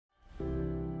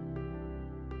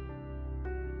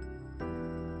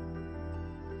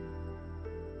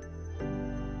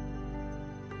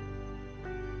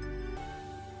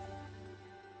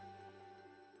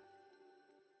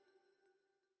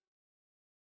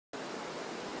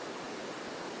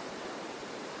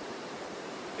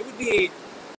would be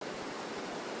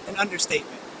an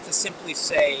understatement to simply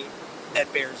say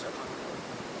that bears are hungry.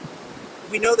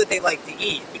 We know that they like to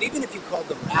eat, but even if you called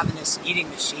them ravenous eating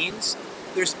machines,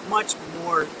 there's much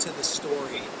more to the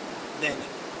story than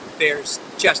bears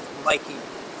just liking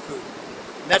food.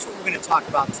 And that's what we're going to talk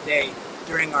about today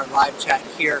during our live chat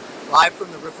here, live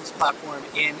from the Riffles platform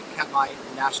in Katmai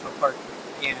National Park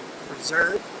and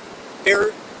Preserve.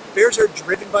 Bears are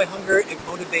driven by hunger. It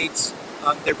motivates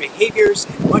their behaviors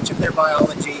and much of their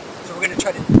biology. So we're going to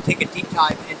try to take a deep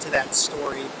dive into that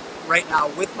story right now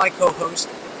with my co-host,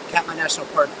 Katmai National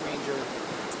Park Ranger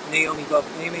Naomi Buff.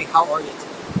 Naomi, how are you today?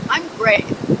 I'm great.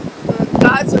 The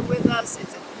gods are with us.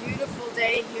 It's a beautiful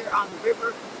day here on the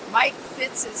river. Mike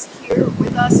Fitz is here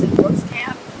with us in Brooks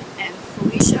Camp, and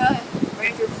Felicia,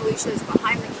 Ranger Felicia, is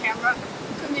behind the camera.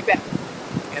 Couldn't be better.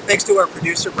 And thanks to our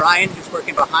producer Brian, who's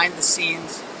working behind the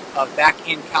scenes back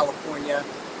in California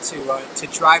to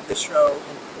drive the show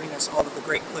and bring us all of the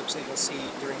great clips that you'll see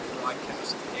during the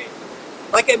broadcast today.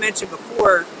 Like I mentioned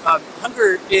before,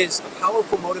 hunger is a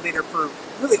powerful motivator for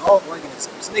really all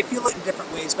organisms, and they feel it in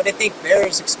different ways, but I think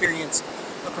bears experience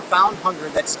a profound hunger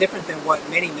that's different than what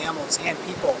many mammals and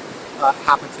people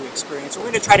happen to experience. We're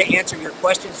going to try to answer your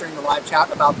questions during the live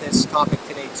chat about this topic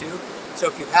today too. So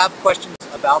if you have questions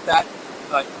about that,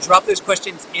 drop those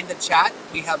questions in the chat.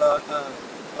 We have a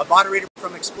moderator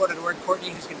from Explore.org, Courtney,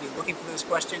 who's going to be looking for those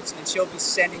questions, and she'll be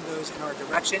sending those in our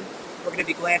direction. We're going to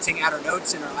be glancing at our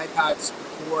notes and our iPads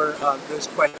for those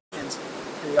questions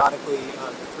periodically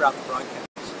throughout the broadcast.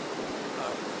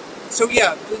 So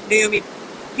yeah, Naomi,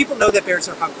 people know that bears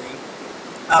are hungry.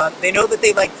 They know that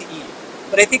they like to eat.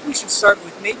 But I think we should start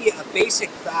with maybe a basic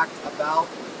fact about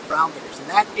brown bears, and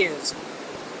that is,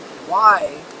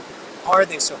 why are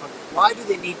they so hungry? Why do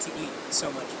they need to eat so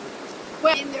much food?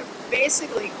 Well, they're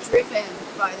basically driven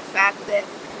by the fact that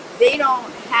they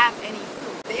don't have any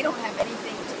food. They don't have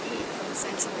anything to eat from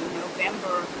essentially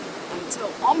November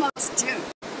until almost June.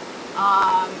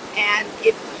 And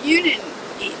if you didn't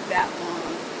eat that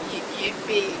long, you'd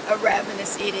be a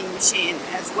ravenous eating machine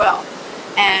as well.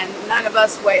 And none of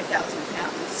us weigh 1,000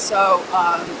 pounds. So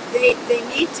they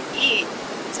need to eat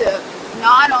to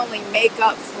not only make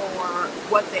up for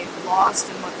what they've lost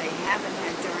and what they haven't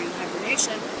had during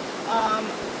hibernation,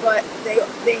 but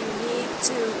they need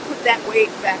to put that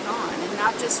weight back on. And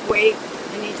not just weight,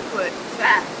 they need to put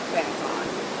fat back on.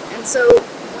 And so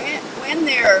when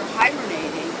they're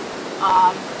hibernating,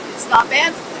 it's not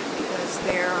bad for them because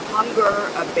their hunger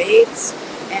abates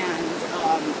and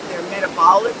their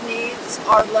metabolic needs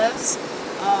are less,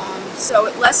 so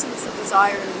it lessens the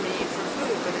desire and the need for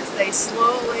food. But as they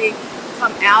slowly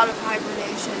come out of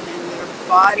hibernation and their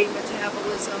body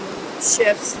metabolism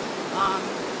shifts,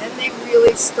 then they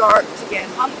really start to get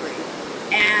hungry,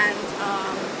 and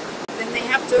then they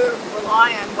have to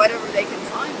rely on whatever they can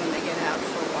find when they get out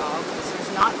for a while, because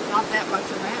there's not that much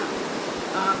around.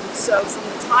 So from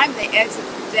the time they exit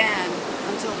the den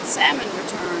until the salmon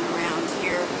return around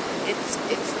here,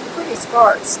 it's pretty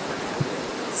sparse for them.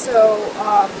 So,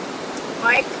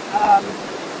 Mike,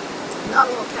 not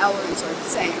all calories are the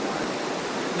same, are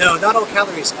they? No, not all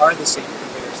calories are the same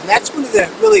for bears. And that's one of the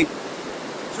really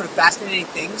sort of fascinating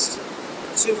things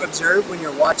to observe when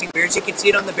you're watching bears. You can see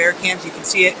it on the bear cams, you can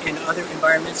see it in other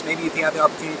environments, maybe if you have the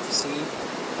opportunity to see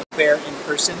a bear in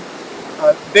person.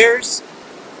 Bears,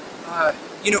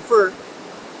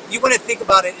 you want to think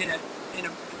about it in a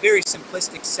very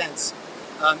simplistic sense.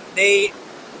 They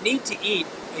need to eat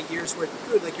a year's worth of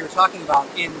food, like you were talking about,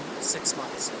 in 6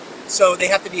 months. So they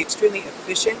have to be extremely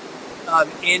efficient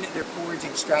in their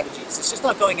foraging strategies. It's just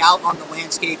not going out on the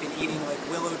landscape and eating like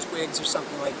willow twigs or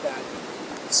something like that.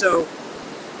 So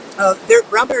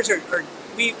brown bears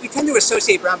we tend to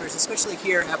associate brown bears, especially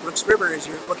here at Brooks River, as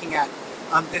you're looking at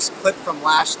this clip from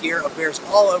last year of bears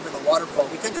all over the waterfall.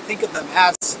 We tend to think of them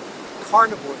as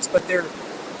carnivores, but they're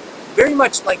very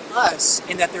much like us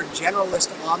in that they're generalist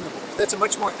omnivores. That's a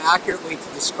much more accurate way to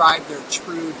describe their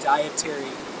true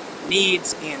dietary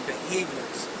needs and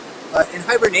behaviors. And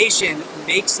hibernation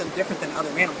makes them different than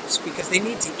other mammals because they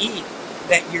need to eat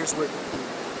that year's worth of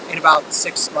food in about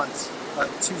 6 months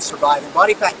to survive. And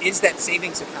body fat is that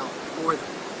savings account for them.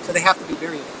 So they have to be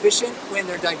very efficient when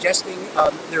they're digesting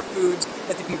their foods.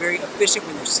 They have to be very efficient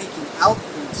when they're seeking out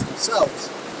foods themselves.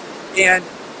 And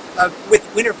with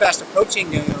winter fast approaching,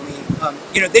 Naomi,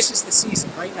 this is the season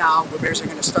right now where bears are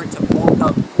going to start to bulk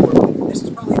up for winter. This is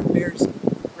probably the bears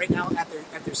right now at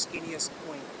their skinniest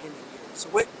point in the year. So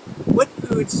what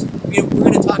foods? We're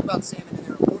going to talk about salmon and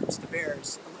their importance to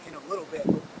bears in a little bit.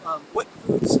 What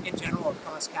foods in general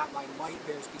across Katmai might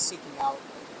bears be seeking out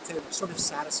to sort of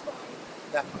satisfy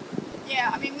that hunger?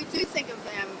 Yeah, I mean, we do think of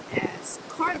them as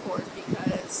carnivores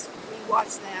because we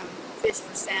watch them fish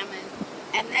for salmon,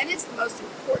 and that is the most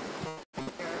important part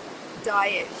of their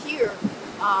diet here.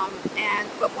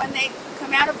 But when they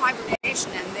come out of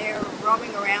hibernation and they're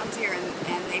roaming around here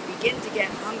and they begin to get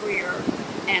hungrier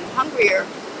and hungrier,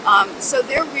 so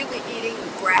they're really eating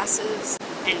grasses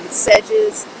and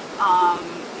sedges,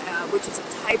 which is a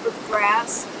type of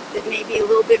grass that may be a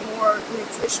little bit more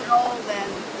nutritional than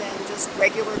just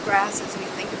regular grass as we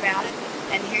think about it.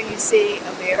 And here you see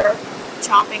a bear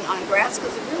chomping on grass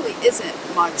because it really isn't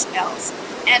much else.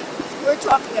 And we're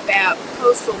talking about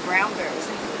coastal brown bears.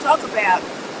 And if we talk about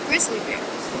grizzly bears,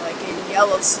 like in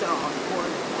Yellowstone or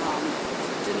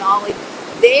Denali,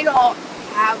 they don't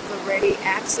have the ready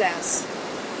access.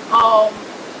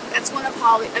 That's one of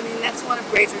that's one of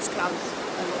Grazer's cubs.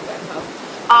 I love that cub.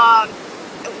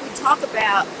 We talk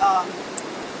about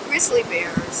grizzly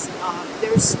bears.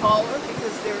 They're smaller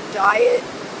because their diet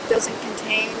doesn't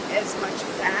contain as much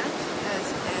fat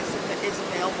as is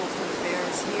available for the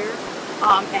bears here.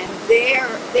 And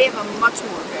they have a much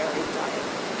more varied diet.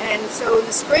 And so in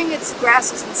the spring it's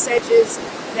grasses and sedges,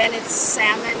 then it's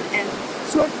salmon, and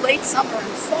sort of late summer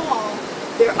and fall,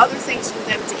 there are other things for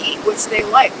them to eat which they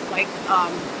like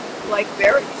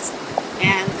berries.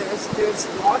 And there's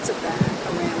lots of that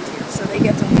around here, so they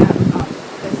get to have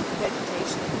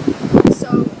vegetation.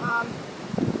 So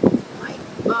Mike,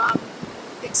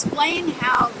 explain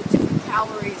how the different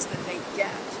calories that they get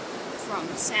from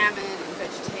salmon and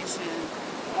vegetation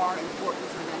are important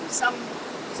for them. Some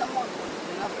more important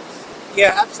than others.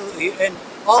 Yeah, absolutely. And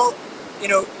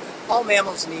all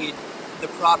mammals need the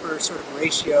proper sort of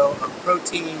ratio of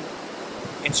protein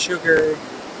and sugar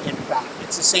and fat.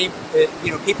 It's the same,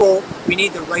 people, we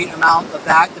need the right amount of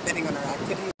that depending on our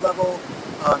activity level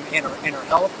and our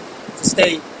health to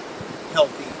stay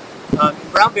healthy.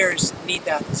 And brown bears need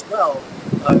that as well.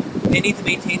 They need to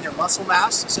maintain their muscle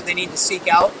mass, so they need to seek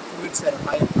out foods that are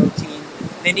high in protein.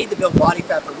 They need to build body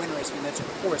fat for winter, as we mentioned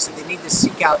before, so they need to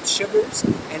seek out sugars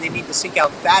and they need to seek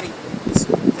out fatty foods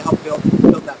to help build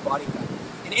that body fat.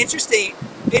 And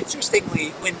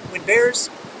interestingly, when bears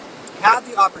have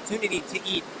the opportunity to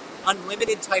eat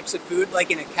unlimited types of food, like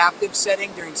in a captive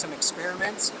setting during some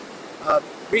experiments,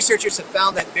 researchers have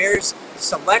found that bears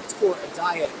select for a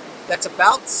diet that's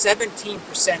about 17%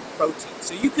 protein.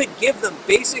 So you could give them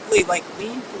basically like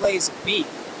lean fillets of beef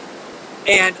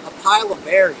and a pile of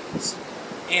berries,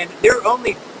 and they're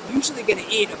only usually going to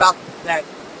eat about that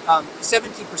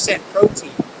 17%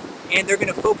 protein, and they're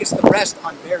going to focus the rest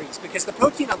on berries because the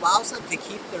protein allows them to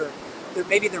keep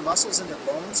maybe their muscles and their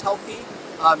bones healthy.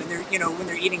 And they're, when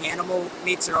they're eating animal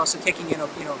meats, they're also taking in a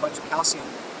bunch of calcium.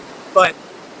 But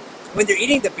when they're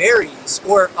eating the berries,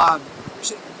 or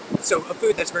so a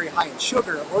food that's very high in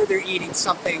sugar, or they're eating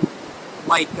something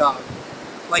like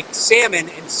salmon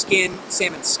skin,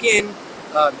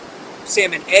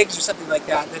 salmon eggs, or something like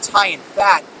that, that's high in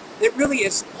fat, that really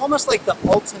is almost like the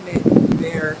ultimate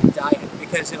bear diet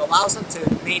because it allows them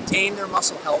to maintain their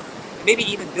muscle health and maybe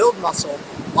even build muscle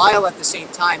while at the same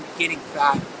time getting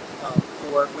fat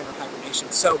for winter hibernation.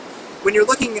 So when you're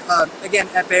looking again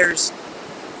at bears,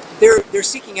 they're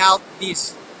seeking out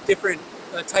these different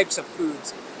types of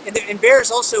foods. And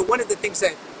bears also, one of the things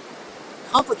that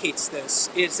complicates this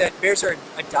is that bears are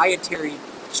a dietary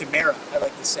chimera, I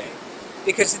like to say,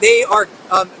 because they are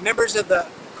members of the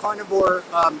carnivore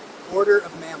order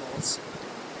of mammals,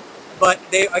 but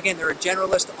they're a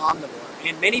generalist omnivore.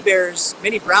 And many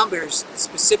brown bears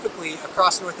specifically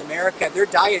across North America, their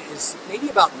diet is maybe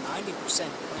about 90%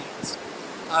 plants.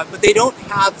 But they don't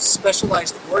have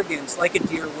specialized organs like a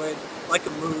deer would, like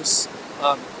a moose,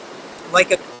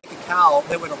 like a cow,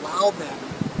 that would allow them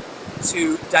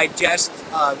to digest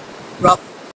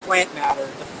rough plant matter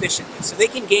efficiently. So they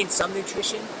can gain some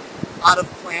nutrition out of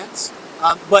plants,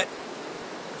 but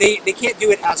they can't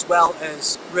do it as well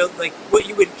as like what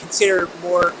you would consider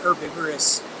more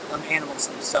herbivorous animals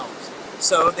themselves.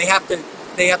 So they have to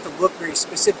look very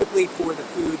specifically for the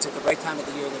foods at the right time of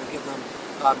the year that will give them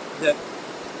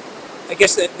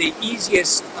the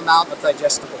easiest amount of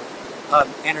digestible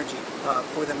energy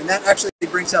for them. And that actually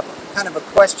brings up kind of a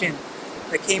question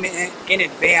that came in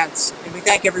advance. And we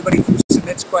thank everybody who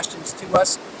submits questions to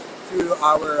us through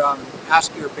our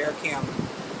Ask Your Bear Cam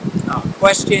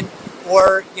question,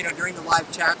 or during the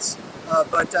live chats.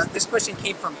 But this question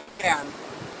came from Anne,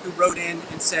 who wrote in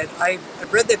and said, I've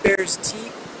read that bears'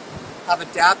 teeth have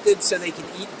adapted so they can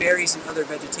eat berries and other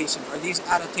vegetation. Are these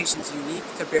adaptations unique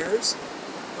to bears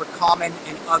or common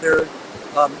in other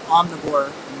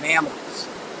omnivore mammals?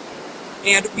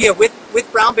 And yeah, with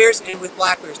brown bears and with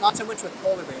black bears, not so much with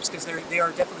polar bears, because they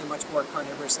are definitely much more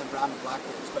carnivorous than brown and black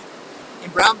bears. But In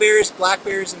brown bears, black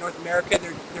bears in North America,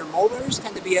 their molars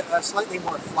tend to be slightly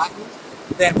more flattened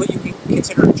than what you can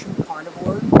consider a true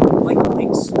carnivore, like a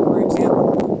lynx, for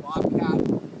example, or a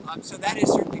bobcat. So that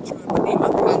is certainly true. And with the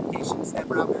other adaptations that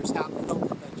brown bears have to help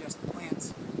them digest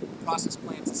plants, process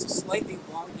plants, is a slightly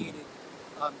elongated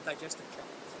digestive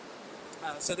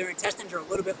tract. So their intestines are a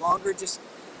little bit longer, just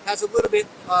has a little bit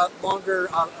longer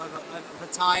of a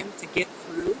time to get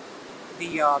through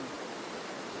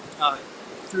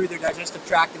through their digestive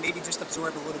tract and maybe just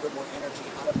absorb a little bit more energy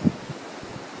out of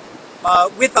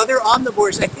it. With other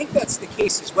omnivores, I think that's the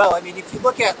case as well. I mean, if you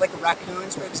look at like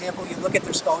raccoons, for example, you look at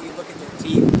their skull, you look at their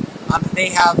teeth, they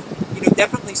have,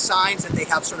 definitely signs that they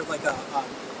have sort of like a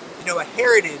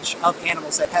heritage of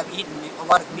animals that have eaten a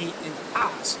lot of meat in the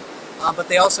past. But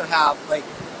they also have like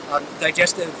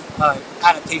digestive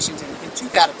adaptations and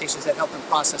tooth adaptations that help them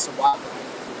process a wide variety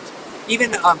of foods.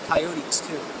 Even coyotes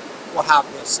too will have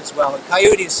this as well. And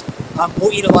coyotes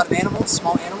will eat a lot of animals,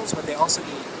 small animals, but they also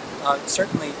eat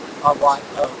certainly a lot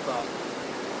of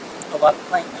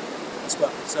plant matter as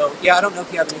well. So yeah, I don't know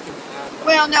if you have anything to add.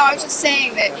 Well, no, I was just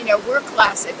saying that we're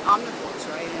classic omnivores,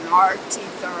 right? And our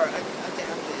teeth are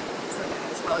adapted for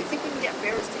that as well. You think we can get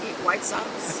bears to eat white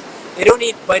socks? They don't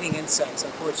eat biting insects,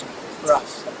 unfortunately, for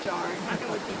us. Darn, that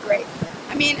would be great.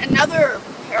 I mean, another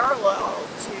parallel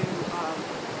to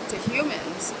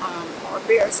humans are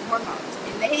bears' hormones. I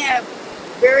mean, they have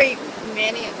very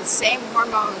many of the same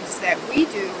hormones that we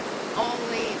do,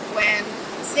 only when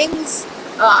things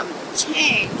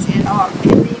change in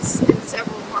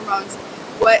several hormones,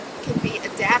 what can be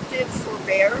adaptive for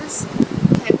bears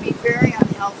can be very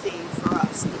unhealthy for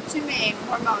us. And the two main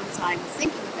hormones I'm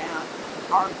thinking about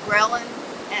are ghrelin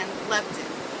and leptin.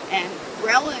 And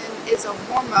ghrelin is a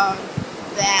hormone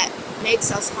that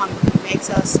makes us hungry, makes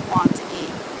us want to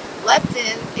eat.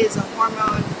 Leptin is a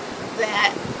hormone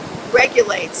that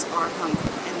regulates our hunger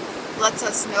and lets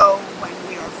us know when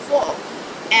we are full.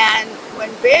 And when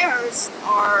bears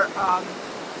are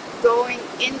going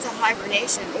into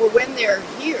hibernation, or when they're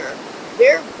here,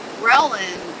 their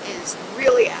ghrelin is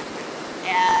really active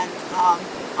and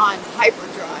on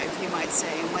hyperdrive, you might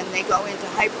say. And when they go into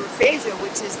hyperphagia,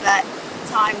 which is that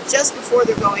time just before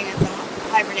they're going into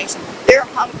hibernation, they're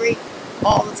hungry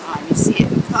all the time. You see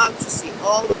it in cubs, you see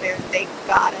all the bears, they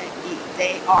gotta eat.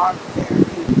 They are very,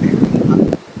 very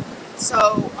hungry.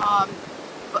 So,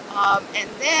 and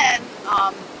then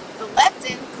the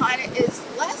leptin kind of is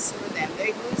less for them.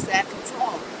 They lose that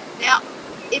control. Now,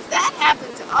 if that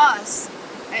happened to us,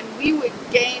 and we would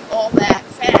gain all that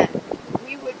fat,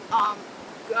 we would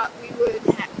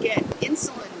get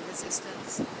insulin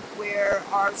resistance, where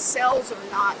our cells are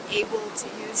not able to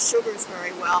use sugars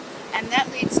very well, and that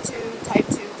leads to type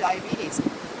 2 diabetes.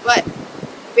 But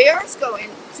bears go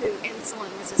into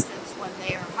insulin resistance when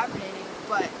they are hibernating,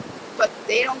 but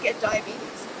they don't get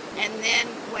diabetes. And then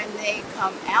when they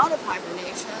come out of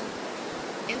hibernation,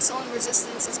 insulin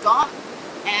resistance is gone,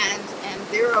 and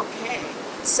they're okay.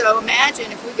 So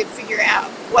imagine if we could figure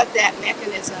out what that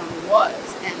mechanism was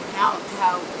and how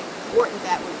important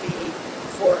that would be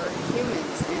for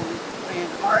humans and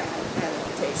our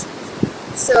adaptations.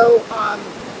 So,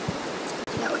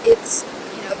 it's,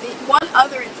 the one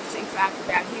other interesting fact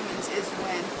about humans is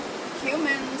when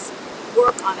humans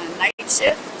work on a night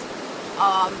shift,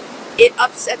 it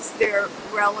upsets their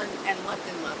ghrelin and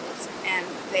leptin levels, and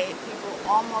people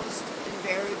almost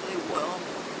invariably will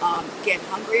get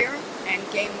hungrier and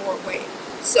gain more weight.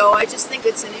 So I just think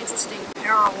it's an interesting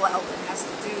parallel that has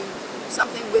to do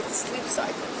something with sleep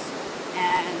cycles,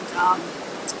 and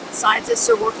scientists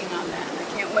are working on that, and I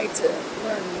can't wait to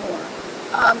learn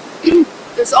more.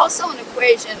 There's also an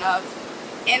equation of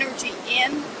energy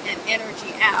in and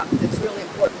energy out that's really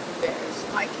important for bears.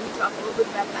 Mike, can you talk a little bit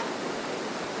about that?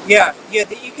 Yeah,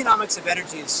 the economics of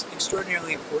energy is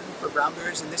extraordinarily important for brown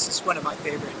bears, and this is one of my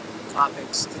favorite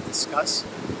topics to discuss.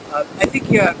 I think,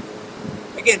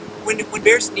 again, when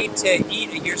bears need to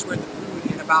eat a year's worth of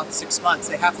food in about 6 months,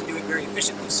 they have to do it very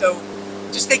efficiently. So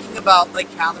just thinking about like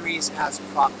calories as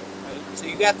profit, right? So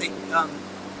you have to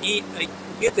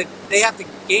they have to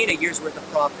gain a year's worth of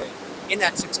profit in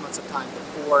that 6 months of time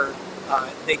before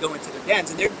they go into their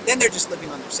dens, and then they're just living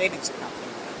on their savings account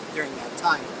during that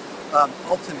time,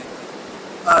 ultimately.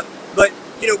 But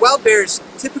wild bears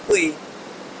typically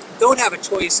don't have a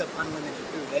choice of unlimited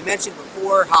food. I mentioned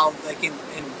before how, like in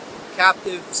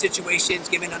captive situations,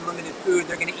 given unlimited food,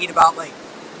 they're going to eat about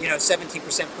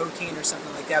 17% protein or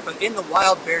something like that. But in the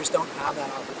wild, bears don't have that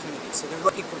opportunity. So they're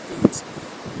looking for foods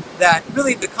that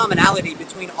really, the commonality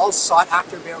between all sought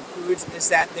after bear foods is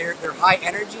that they're high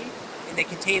energy and they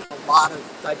contain a lot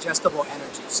of digestible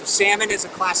energy. So salmon is a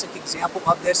classic example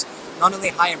of this, not only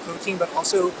high in protein, but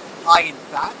also high in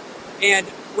fat. And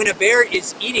when a bear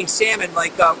is eating salmon,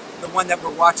 like the one that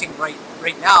we're watching right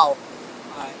now,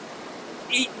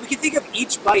 we can think of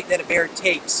each bite that a bear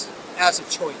takes as a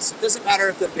choice. It doesn't matter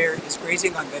if the bear is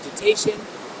grazing on vegetation,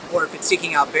 or if it's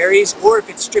seeking out berries, or if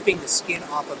it's stripping the skin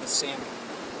off of a salmon.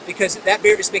 Because that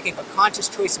bear is making a conscious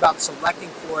choice about selecting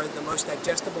for the most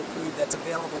digestible food that's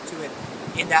available to it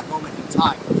in that moment in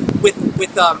time.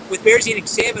 With bears eating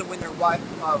salmon when they're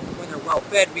well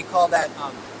fed, we call that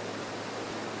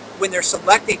when they're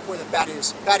selecting for the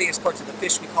fattiest parts of the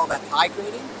fish, we call that high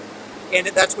grading. And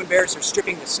that's when bears are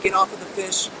stripping the skin off of the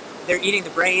fish. They're eating the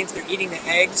brains, they're eating the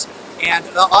eggs, and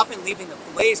often leaving the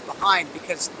fillets behind,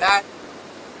 because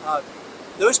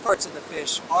those parts of the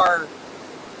fish are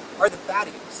the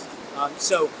fattiest.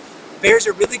 So bears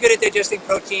are really good at digesting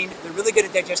protein, they're really good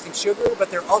at digesting sugar,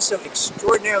 but they're also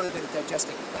extraordinarily good at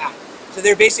digesting fat. So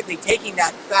they're basically taking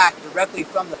that fat directly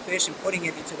from the fish and putting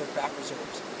it into their fat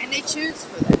reserves. And they choose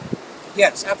for that.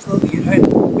 Yes, absolutely.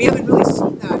 And we haven't really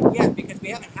seen that yet, because we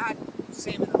haven't had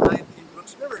salmon alive in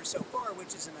Brooks River so far,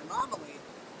 which is an anomaly.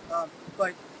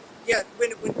 But yeah,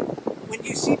 when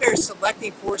you see bears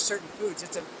selecting for certain foods,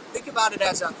 think about it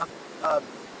as a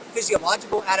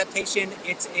physiological adaptation.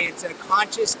 It's a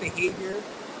conscious behavior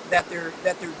that they're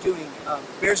doing.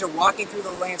 Bears are walking through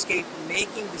the landscape,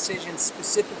 making decisions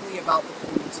specifically about the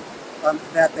foods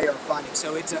that they are finding.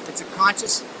 So it's a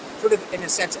conscious, sort of in a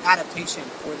sense, adaptation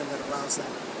for them that allows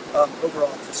them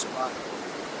overall to survive.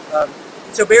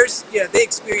 So bears, they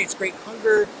experience great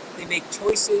hunger. They make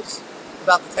choices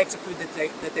about the types of food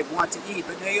that they want to eat.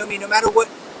 But Naomi, no matter what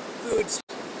foods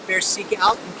bears seek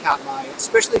out in Katmai,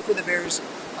 especially for the bears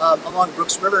along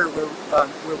Brooks River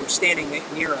where we're standing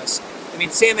near us, I mean,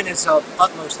 salmon is of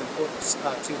utmost importance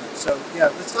to them. So yeah,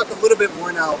 let's talk a little bit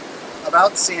more now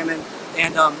about salmon.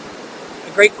 And a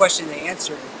great question to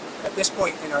answer at this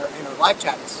point in our live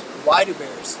chat is, why do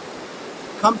bears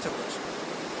come to Brooks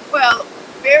River? Well,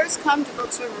 bears come to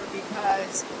Brooks River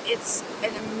because it's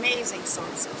an amazing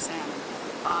source of salmon.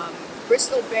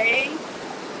 Bristol Bay,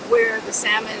 where the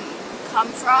salmon come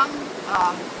from,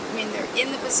 they're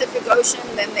in the Pacific Ocean,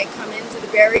 then they come into the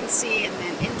Bering Sea, and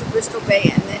then into Bristol Bay,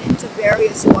 and then into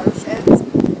various watersheds.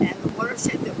 And the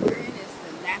watershed that we're in is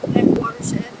the Naknek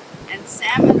watershed, and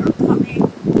salmon are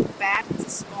coming back to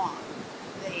spawn.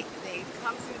 They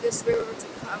come through this river to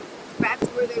come back to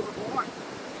where they were born.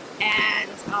 And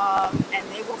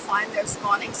they will find their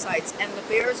spawning sites, and the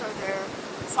bears are their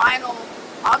final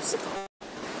obstacle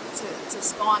to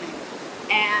spawning.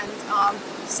 And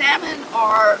salmon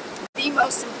are the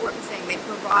most important thing. They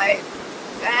provide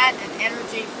fat and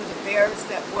energy for the bears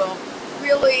that will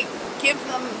really give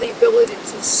them the ability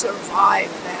to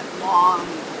survive that long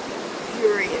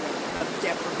period of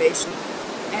deprivation.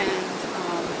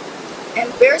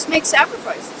 And bears make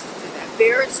sacrifices to do that.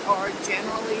 Bears are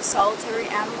generally solitary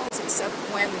animals, except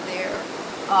when they're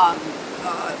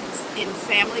in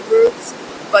family groups.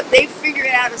 But they've figured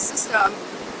out a system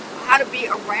how to be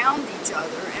around each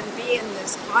other and be in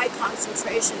this high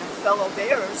concentration of fellow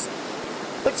bears,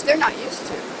 which they're not used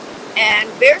to. And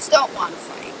bears don't want to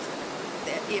fight.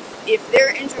 If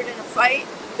they're injured in a fight,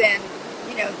 then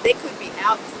they could be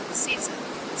out for the season.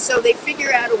 So they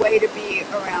figure out a way to be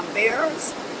around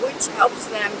bears, which helps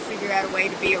them figure out a way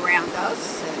to be around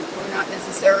us. And we're not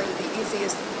necessarily the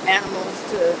easiest animals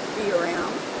to be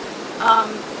around.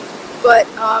 But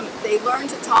they learn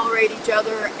to tolerate each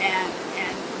other and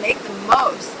make the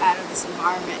most out of this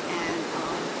environment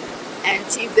and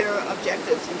achieve their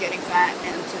objectives in getting fat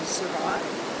and to survive.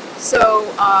 So,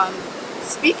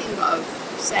 speaking of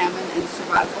salmon and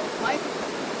survival, Mike,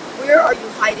 where are you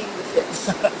hiding the fish?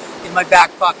 In my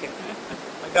back pocket.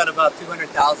 I got about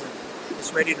 200,000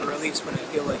 just ready to release when I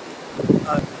feel like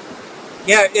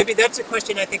it. That's a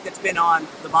question I think that's been on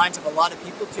the minds of a lot of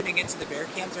people tuning into the bear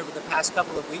cams over the past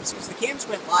couple of weeks, because the cams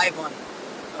went live on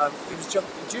it was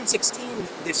June 16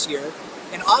 this year,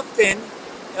 and often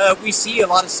we see a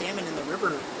lot of salmon in the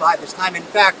river by this time. In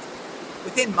fact,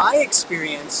 within my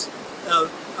experience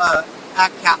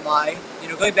at Katmai,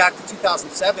 going back to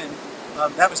 2007,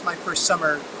 that was my first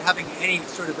summer having any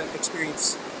sort of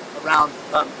experience around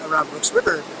Brooks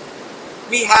River.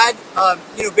 We had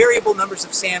variable numbers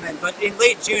of salmon, but in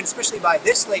late June, especially by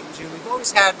this late in June, we've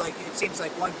always had it seems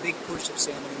like one big push of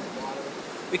salmon in the water.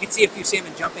 We could see a few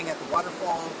salmon jumping at the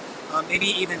waterfall, maybe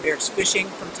even bears fishing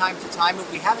from time to time,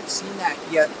 but we haven't seen that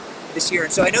yet this year.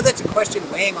 And so I know that's a question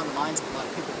weighing on the minds of a lot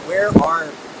of people. Where are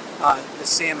the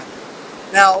salmon?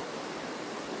 Now,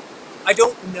 I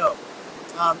don't know,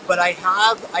 but I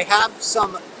have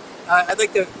some I'd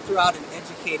like to throw out an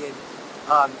educated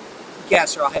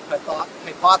guess or a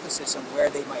hypothesis on where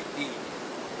they might be,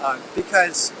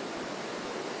 because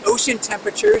ocean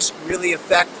temperatures really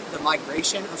affect the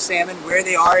migration of salmon, where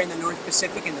they are in the North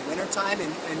Pacific in the wintertime,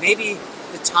 and maybe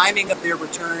the timing of their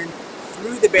return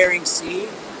through the Bering Sea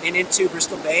and into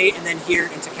Bristol Bay, and then here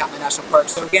into Katmai National Park.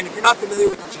 So again, if you're not familiar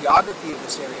with the geography of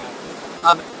this area,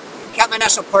 Katmai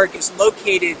National Park is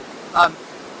located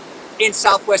in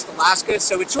southwest Alaska,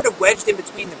 so it's sort of wedged in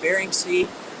between the Bering Sea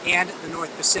and the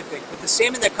North Pacific. But the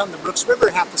salmon that come to Brooks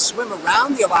River have to swim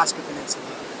around the Alaska Peninsula,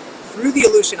 through the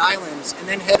Aleutian Islands, and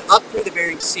then head up through the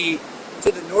Bering Sea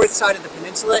to the north side of the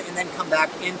peninsula, and then come back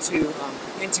into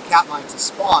Katmai to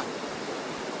spawn.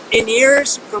 In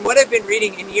years, from what I've been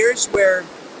reading, in years where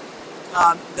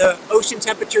the ocean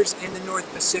temperatures in the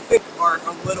North Pacific are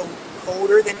a little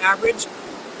colder than average,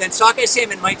 then sockeye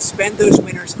salmon might spend those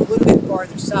winters a little bit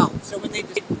farther south. So when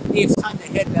it's time to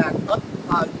head back up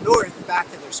north,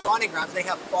 back to their spawning grounds, they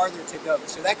have farther to go.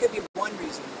 So that could be one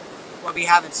reason why we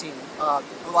haven't seen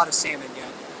a lot of salmon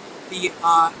yet.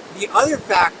 The other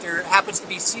factor happens to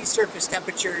be sea surface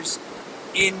temperatures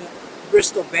in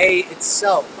Bristol Bay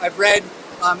itself. I've read,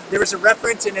 there was a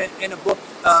reference in a book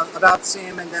about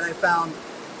salmon that I found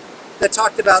that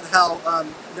talked about how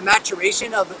the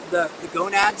maturation of the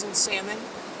gonads in salmon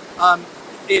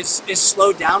is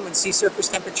slowed down when sea surface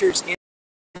temperatures in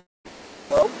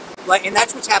low. And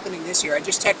that's what's happening this year. I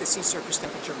just checked the sea surface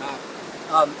temperature map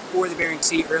for the Bering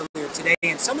Sea earlier today,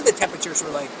 and some of the temperatures were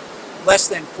like less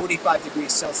than 45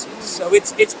 degrees Celsius. So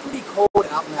it's pretty cold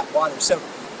out in that water. So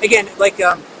again, like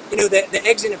the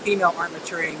eggs in a female aren't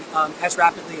maturing as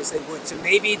rapidly as they would. So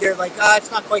maybe they're like,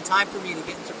 it's not quite time for me to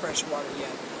get into fresh water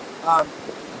yet.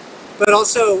 But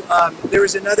also, there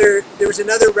was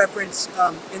another reference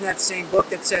in that same book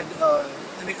that said,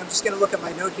 I'm just going to look at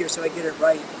my note here so I get it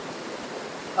right.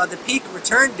 The peak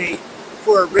return date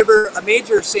for a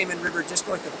major salmon river just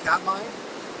north of Katmai,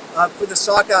 for the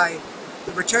sockeye,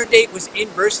 the return date was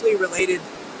inversely related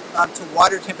to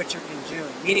water temperature in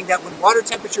June, meaning that when water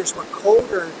temperatures were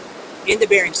colder in the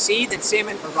Bering Sea, then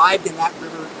salmon arrived in that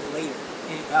river later.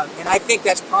 And I think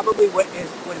that's probably what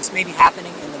is maybe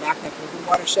happening in the Naknek River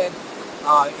watershed,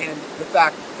 and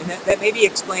that maybe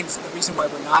explains the reason why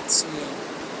we're not seeing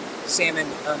salmon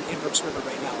in Brooks River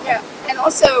right now. Yeah, and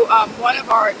also one of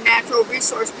our natural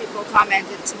resource people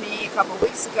commented to me a couple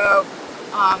weeks ago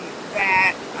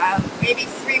that maybe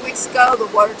 3 weeks ago the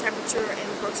water temperature in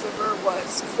the Brooks River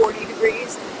was 40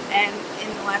 degrees, and in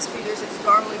the last few years it's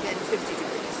normally been 50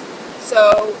 degrees.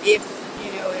 So if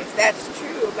that's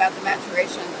true about the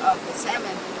maturation of the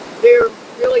salmon, they're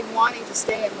really wanting to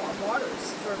stay in warm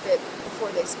waters for a bit before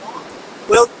they spawn.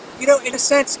 Well, in a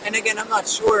sense, and again, I'm not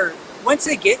sure, once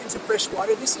they get into fresh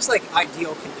water, this is like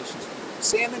ideal conditions for them.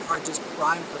 Salmon are just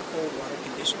primed for cold water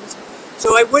conditions.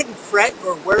 So I wouldn't fret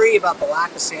or worry about the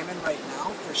lack of salmon right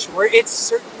now, for sure. It's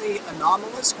certainly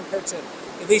anomalous compared to,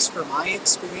 at least for my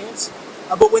experience.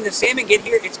 But when the salmon get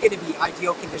here, it's going to be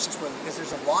ideal conditions for them because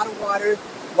there's a lot of water.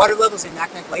 Water levels in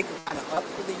Naknek Lake are kind of up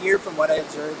for the year from what I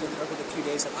observed over the few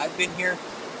days that I've been here.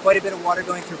 Quite a bit of water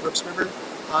going through Brooks River.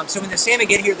 So when the salmon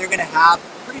get here, they're going to have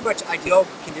pretty much ideal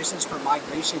conditions for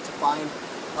migration to find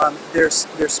their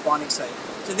spawning site.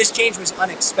 So this change was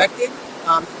unexpected,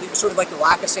 sort of like the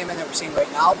lack of salmon that we're seeing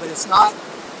right now, but it's not,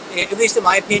 at least in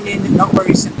my opinion, not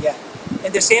worrisome yet.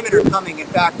 And the salmon are coming. In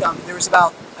fact, there was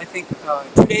about, I think,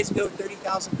 2 days ago,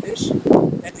 30,000 fish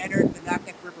that entered the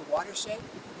Naknek River watershed.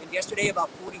 And yesterday, about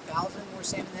 40,000 more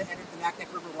salmon that entered the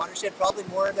Naknek River watershed. Probably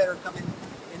more that are coming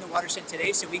in the watershed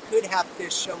today. So we could have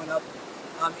fish showing up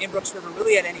in Brooks River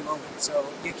really at any moment. So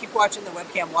you keep watching the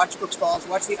webcam, watch Brooks Falls,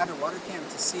 watch the underwater cam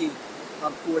to see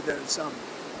for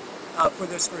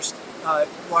those first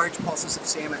large pulses of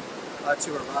salmon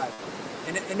to arrive.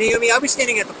 And Naomi, I was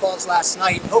standing at the falls last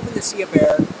night hoping to see a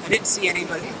bear. I didn't see any,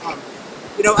 but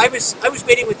I was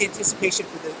waiting with anticipation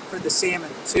for the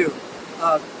salmon too.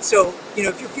 So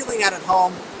if you're feeling that at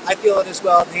home, I feel it as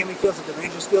well. Naomi feels it, the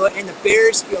rangers feel it, and the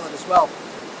bears feel it as well.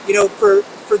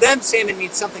 For them, salmon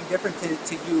means something different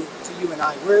to you and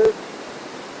I. We're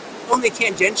only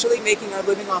tangentially making our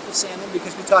living off of salmon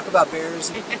because we talk about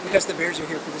bears, because the bears are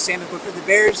here for the salmon. But for the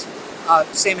bears,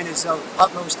 salmon is of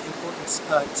utmost importance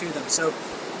to them. So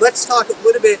let's talk a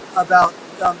little bit about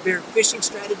bear fishing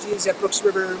strategies at Brooks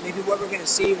River, maybe what we're going to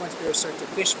see once bears start to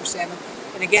fish for salmon.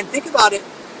 And again, think about it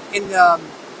in,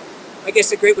 I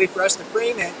guess a great way for us to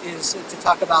frame it is to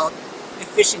talk about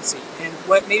efficiency and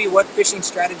what fishing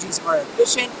strategies are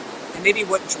efficient, and maybe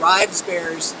what drives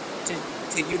bears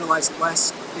to utilize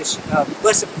less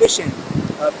efficient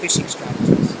fishing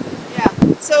strategies. Yeah.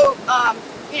 So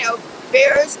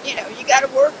bears, you know, you got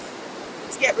to work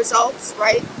to get results,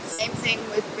 right? Same thing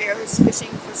with bears fishing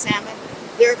for salmon.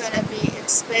 They're going to be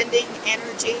expending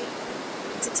energy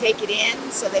to take it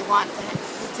in, so they want to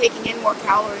be taking in more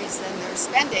calories than they're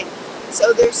spending.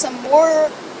 So there's some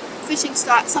fishing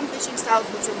styles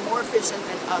which are more efficient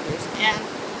than others, and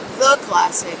the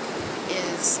classic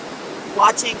is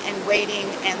watching and waiting,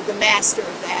 and the master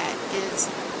of that is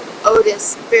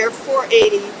Otis, Bear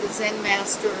 480, the Zen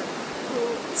master,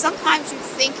 who sometimes you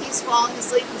think he's falling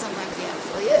asleep and sometimes he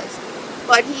actually is.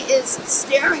 But he is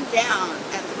staring down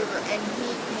at the river and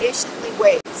he patiently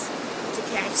waits to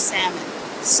catch salmon.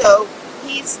 So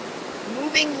he's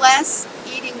moving less,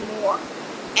 eating more.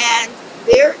 And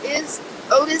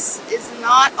Otis is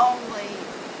not only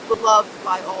beloved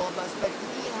by all of us, but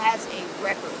he has a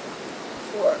record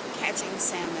for catching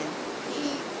salmon.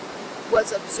 He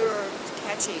was observed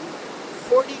catching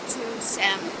 42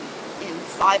 salmon in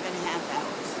 5.5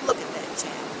 hours. Look at that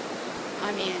champ.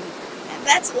 I mean, and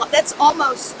that's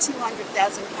almost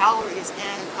 200,000 calories.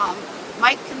 And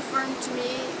Mike confirmed to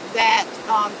me that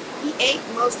he ate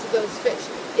most of those fish.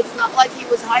 It's not like he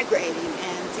was high grading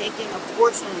and taking a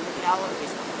portion of the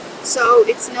calories. So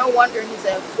it's no wonder he's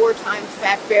a 4-time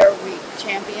Fat Bear Week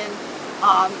champion.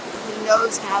 He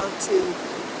knows how to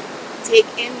take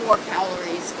in more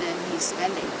calories than he's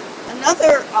spending.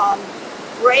 Another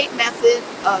great method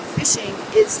of fishing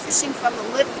is fishing from the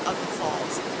lip of the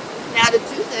falls. Now to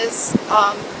do this,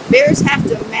 bears have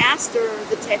to master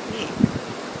the technique,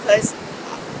 because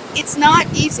it's not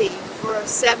easy for a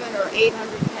 700 or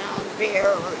 800-pound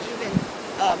bear, or even,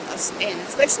 and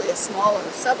especially a smaller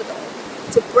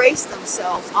subadult, to brace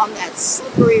themselves on that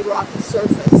slippery rocky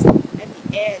surface at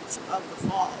the edge of the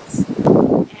falls.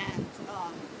 And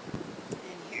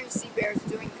here you see bears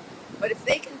doing that. But if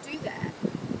they can do that,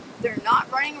 they're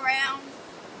not running around,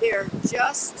 they're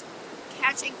just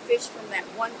catching fish from that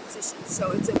one position.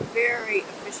 So it's a very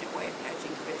efficient way of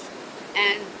catching fish.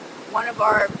 And one of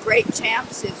our great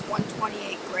champs is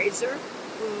 128 Grazer,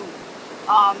 who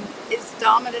is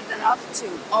dominant enough to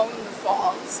own the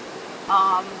falls.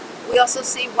 We also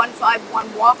see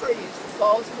 151 Walker use the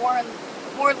falls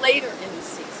more later in the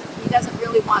season. He doesn't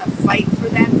really want to fight for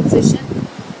that position.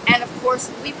 And of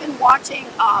course, we've been watching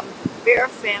bear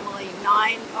family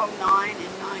 909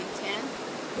 and 910,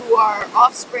 who are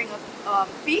offspring of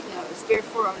Beatnose, Bear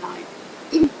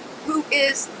 409, who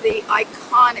is the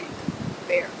iconic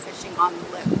bear fishing on the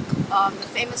lip. The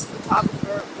famous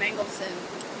photographer Mengelson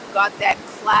got that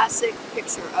classic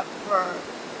picture of her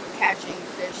catching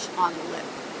fish on the lip.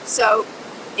 So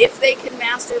if they can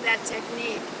master that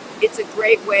technique, it's a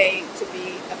great way to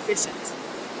be efficient.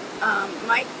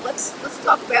 Mike, let's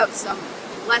talk about some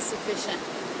less efficient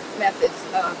methods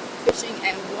of fishing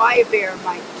and why a bear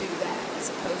might do that as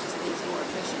opposed to these more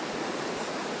efficient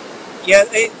methods. Yeah,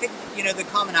 I think, you know, the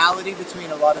commonality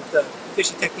between a lot of the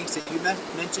fishing techniques that you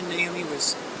mentioned, Naomi,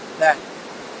 was that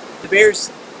the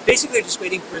bears basically are just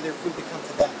waiting for their food to come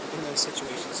to them in those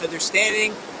situations. So they're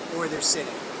standing or they're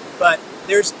sitting. But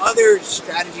there's other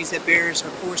strategies that bears are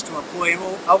forced to employ, and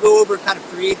I'll go over kind of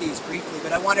 3 of these briefly,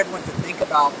 but I want everyone to think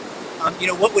about, you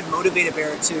know, what would motivate a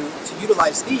bear to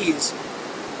utilize these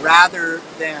rather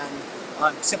than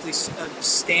simply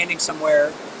standing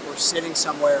somewhere or sitting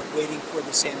somewhere waiting for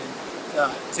the salmon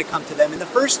to come to them. And the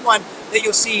first one that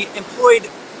you'll see employed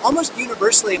almost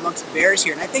universally amongst the bears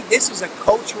here, and I think this is a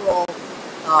cultural,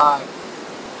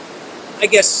 I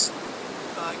guess,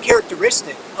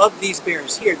 characteristic of these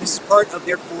bears here. This is part of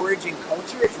their foraging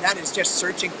culture, and that is just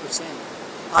searching for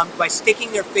salmon. By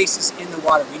sticking their faces in the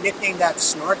water. We nickname that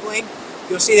snorkeling.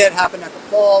 You'll see that happen at the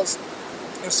falls.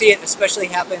 You'll see it especially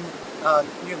happen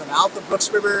near the mouth of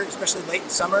Brooks River, especially late in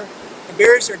summer. And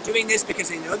bears are doing this because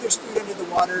they know there's food under the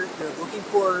water. They're looking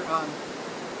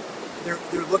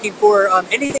for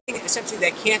anything essentially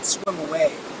that can't swim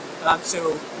away,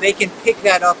 so they can pick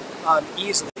that up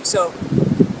easily. So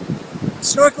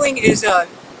snorkeling is a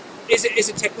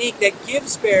technique that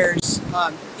gives bears,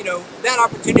 you know, that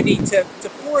opportunity to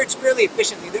forage fairly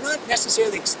efficiently. They're not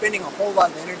necessarily expending a whole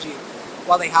lot of energy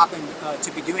while they happen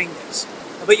to be doing this.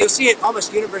 But you'll see it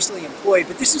almost universally employed.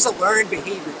 But this is a learned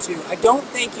behavior too. I don't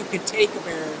think you could take a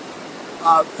bear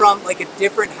from like a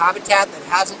different habitat that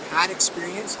hasn't had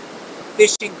experience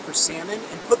fishing for salmon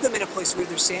and put them in a place where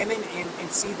there's salmon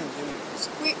and see them doing this.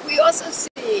 We also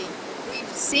we've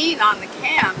seen on the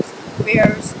cams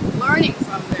bears learning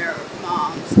from their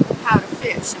moms how to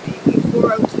fish. I mean,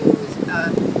 402 is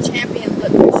a champion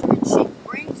lip fisher, and she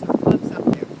brings her cubs up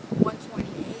there.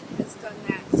 128 has done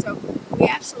that. So we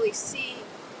actually see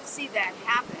that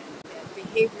happen, that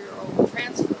behavioral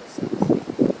transfer, so to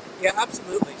speak. Yeah,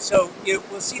 absolutely. So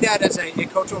we'll see that as a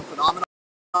cultural phenomenon.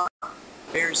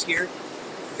 Bears here,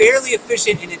 fairly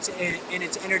efficient in its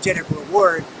energetic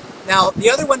reward. Now, the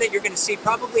other one that you're going to see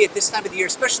probably at this time of the year,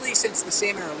 especially since the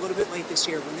salmon are a little bit late this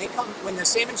year, when the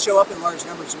salmon show up in large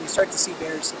numbers, and we start to see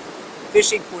bears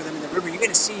fishing for them in the river, you're going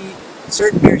to see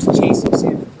certain bears chasing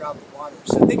salmon throughout the water.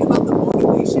 So think about the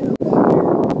motivation of that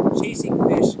bear chasing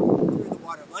fish through the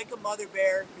water, like a mother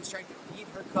bear who's trying to feed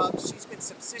her cubs. She's been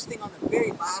subsisting on the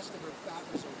very last of her fat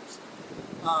reserves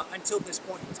until this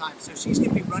point in time. So she's going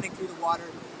to be running through the water,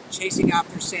 chasing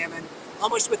after salmon,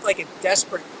 almost with like a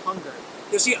desperate hunger.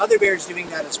 You'll see other bears doing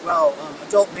that as well.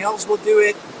 Adult males will do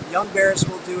it. Young bears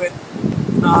will do it.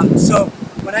 So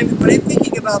when I'm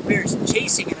thinking about bears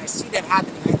chasing, and I see that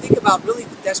happening, I think about really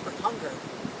the desperate hunger,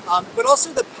 but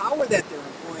also the power that they're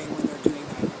employing when they're doing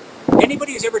that.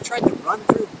 Anybody who's ever tried to run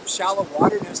through shallow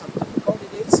water knows how difficult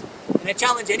it is. And I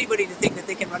challenge anybody to think that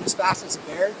they can run as fast as a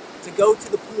bear, to go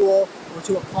to the pool or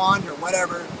to a pond or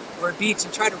whatever, or a beach,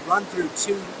 and try to run through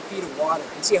 2 feet of water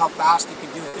and see how fast you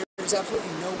can do it. There's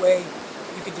absolutely no way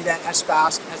you can do that as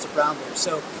fast as a brown bear.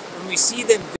 So when we see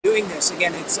them doing this,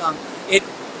 again,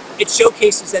 it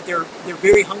showcases that they're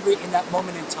very hungry in that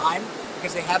moment in time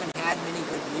because they haven't had many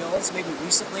good meals, maybe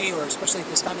recently or especially at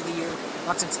this time of the year,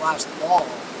 not since last fall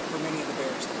for many of the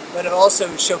bears. But it also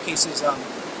showcases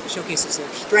their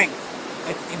strength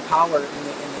and power in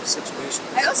the situation.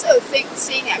 I also think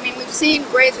we've seen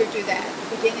grazer do that at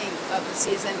the beginning of the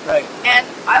season. Right. And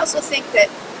I also think that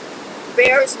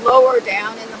bears lower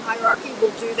down in the hierarchy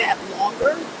will do that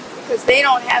longer because they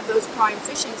don't have those prime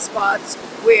fishing spots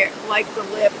where, like the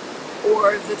lip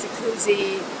or the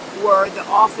jacuzzi or the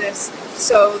office.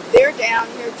 So they're down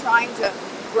here trying to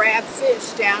grab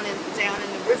fish down in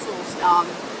the riffles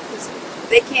because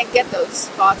they can't get those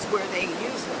spots where they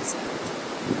use those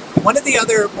energy. One of the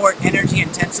other more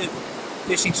energy-intensive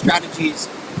fishing strategies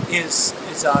is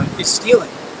stealing.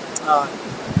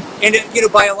 And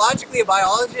biologically, a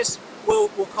biologist will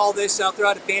call this. I'll throw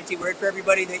out a fancy word for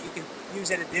everybody that you can use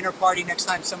at a dinner party next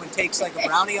time someone takes like a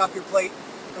brownie off your plate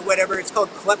or whatever. It's called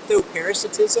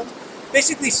kleptoparasitism.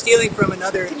 Basically, stealing from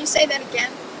another. Can you say that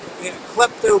again? Yeah,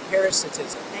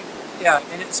 kleptoparasitism. Thank you. Yeah,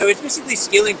 and so it's basically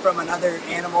stealing from another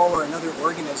animal or another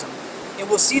organism. And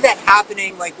we'll see that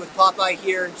happening, like with Popeye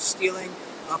here, stealing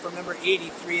from number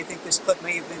 83. I think this clip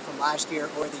may have been from last year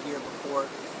or the year before.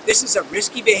 This is a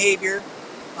risky behavior.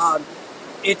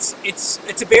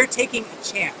 It's a bear taking a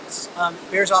chance.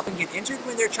 Bears often get injured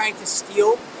when they're trying to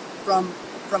steal from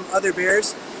other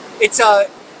bears. It's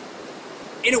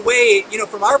in a way,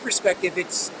 from our perspective,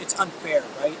 it's unfair,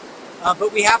 right?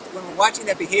 But we have to, when we're watching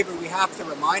that behavior, we have to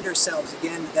remind ourselves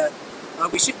again that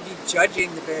we shouldn't be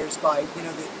judging the bears by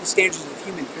the standards of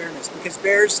human fairness, because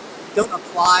bears don't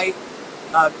apply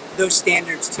those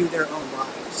standards to their own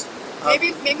lives.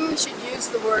 Maybe we should use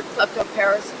the word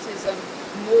kleptoparasitism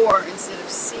more instead of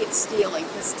stealing,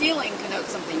 because stealing connotes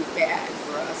something bad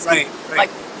for us. Right. Like,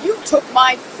 you took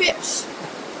my fish,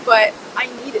 but I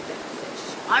needed that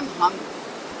fish. I'm hungry.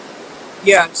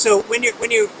 Yeah. So when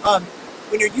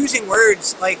you're using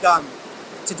words like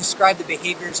to describe the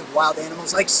behaviors of wild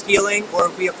animals, like stealing, or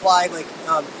if we apply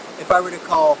if I were to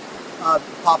call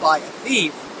Popeye a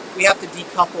thief, we have to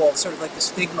decouple sort of like the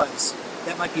stigmas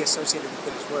that might be associated with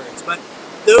those words. But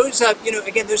those,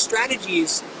 again, those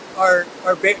strategies are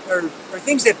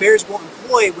things that bears will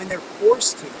employ when they're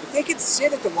forced to. If they could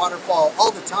sit at the waterfall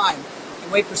all the time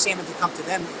and wait for salmon to come to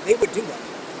them, they would do that.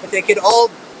 If they could all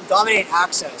dominate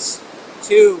access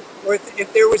to, or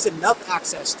if there was enough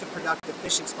access to productive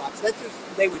fishing spots, that's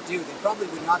what they would do. They probably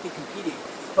would not be competing.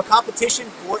 But competition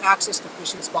for access to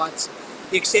fishing spots,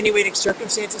 the extenuating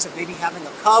circumstances of maybe having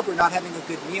a cub or not having a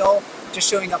good meal, just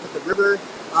showing up at the river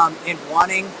and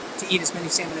wanting to eat as many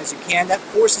salmon as you can, that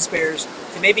forces bears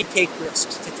to maybe take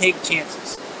risks, to take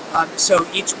chances. So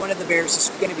each one of the bears is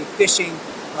going to be fishing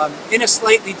in a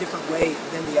slightly different way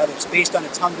than the others, based on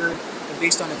its hunger and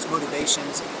based on its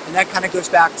motivations. And that kind of goes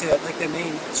back to like the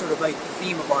main sort of like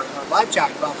theme of our live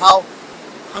chat about how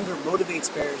hunger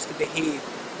motivates bears to behave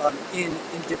in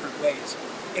different ways.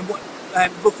 And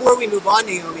before we move on,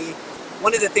 Naomi,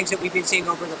 one of the things that we've been seeing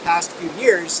over the past few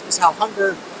years is how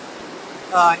hunger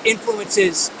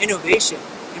influences innovation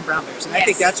in brown bears. And I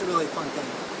think that's a really fun thing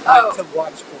to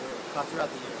watch for throughout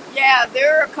the year. Yeah,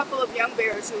 there are a couple of young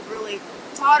bears who've really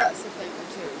taught us a thing or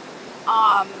two.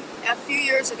 A few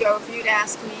years ago, if you'd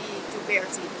asked me, do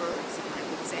bears eat birds? I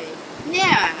would say,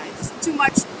 yeah, it's too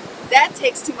much. That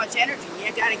takes too much energy.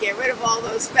 You got to get rid of all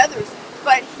those feathers.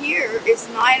 But here is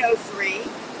 903,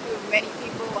 who many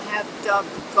people have dubbed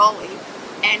Gully,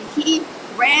 and he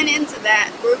ran into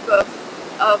that group of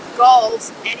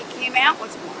gulls, and he came out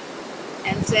with one.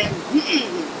 and said,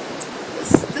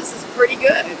 this is pretty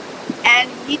good. And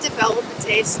he developed a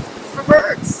taste for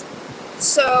birds.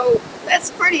 So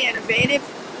that's pretty innovative.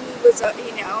 He was a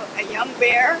young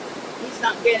bear. He's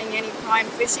not getting any prime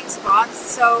fishing spots,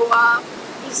 so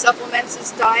he supplements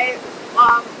his diet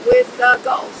with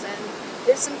gulls, and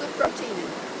there's some good protein in it.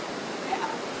 Yeah.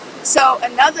 So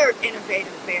another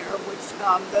innovative bear, which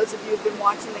those of you who've been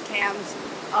watching the cams,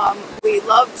 we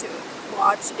love to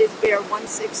watch, is Bear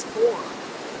 164,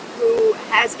 who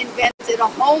has invented a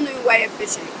whole new way of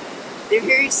fishing.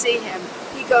 Here you see him.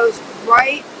 He goes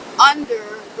right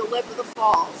under the lip of the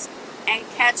falls and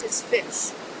catches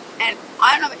fish. And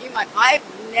I don't know about you, Mike, I've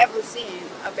never seen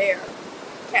a bear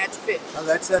catch fish. Oh,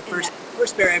 that's the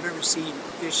first bear I've ever seen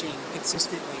fishing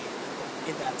consistently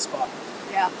in that spot.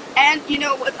 Yeah, and you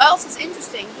know what else is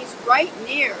interesting? He's right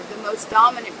near the most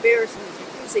dominant bears in the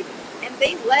jacuzzi, and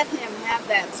they let him have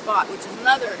that spot, which is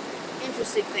another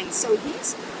interesting thing. So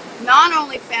he's not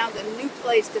only found a new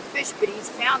place to fish, but he's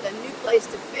found a new place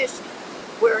to fish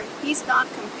where he's not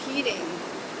competing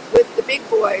with the big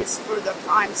boys for the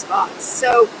prime spots.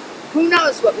 So who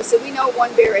knows what we said? We know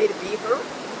one bear ate a beaver,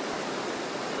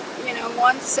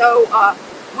 once. So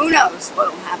who knows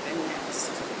what will happen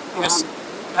next? Yes.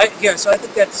 So I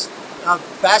think that's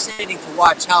fascinating to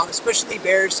watch how, especially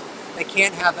bears that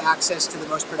can't have access to the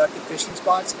most productive fishing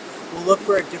spots, will look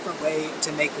for a different way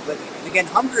to make a living. And again,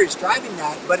 hunger is driving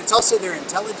that, but it's also their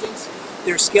intelligence,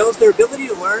 their skills, their ability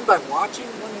to learn by watching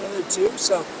one another too.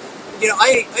 So,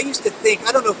 I used to think,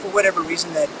 I don't know for whatever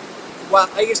reason,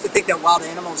 I used to think that wild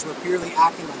animals were purely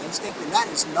acting on instinct, and that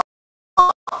is not.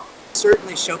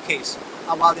 Certainly showcase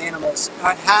how wild animals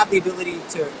have the ability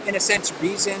to, in a sense,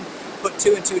 reason, put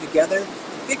two and two together, and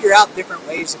figure out different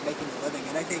ways of making a living.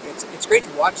 And I think it's great to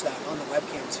watch that on the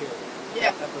webcams here.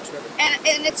 Yeah. At Brooks River. And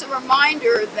it's a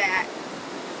reminder that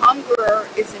hunger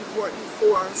is important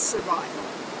for survival,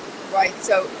 right?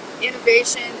 So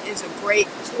innovation is a great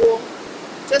tool,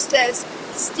 just as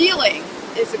stealing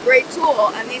is a great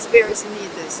tool, and these bears need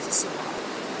this to survive.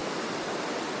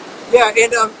 Yeah,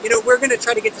 and we're going to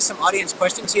try to get to some audience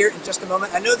questions here in just a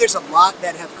moment. I know there's a lot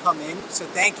that have come in, so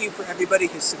thank you for everybody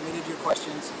who submitted your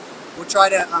questions. We'll try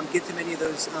to get to many of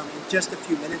those in just a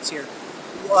few minutes here.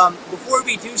 Before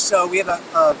we do so, we have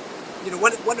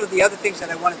one of the other things that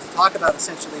I wanted to talk about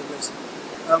essentially was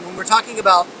when we're talking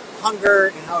about hunger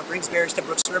and how it brings bears to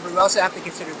Brooks River, we also have to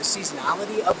consider the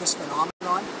seasonality of this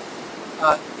phenomenon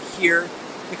here,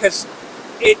 because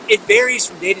it varies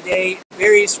from day to day,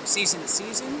 varies from season to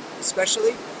season,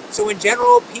 especially. So in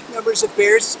general, peak numbers of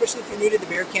bears, especially if you're new to the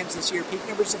bear camps this year, peak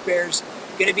numbers of bears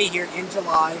are going to be here in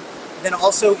July, and then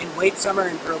also in late summer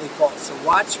and early fall. So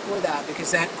watch for that,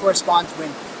 because that corresponds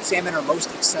when salmon are most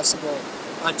accessible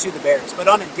to the bears. But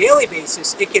on a daily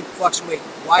basis, it can fluctuate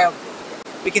wildly.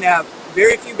 We can have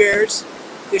very few bears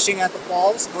fishing at the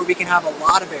falls, or we can have a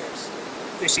lot of bears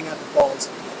fishing at the falls.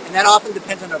 And that often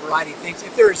depends on a variety of things.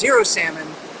 If there are zero salmon,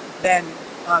 then,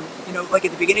 like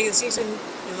at the beginning of the season,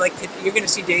 you're going to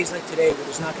see days like today where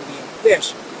there's not going to be any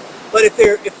fish. But if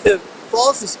the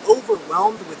falls is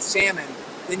overwhelmed with salmon,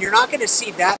 then you're not going to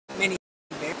see that many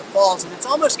bears at the falls. And it's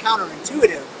almost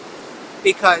counterintuitive,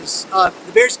 because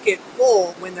the bears get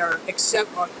full when there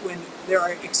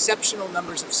are exceptional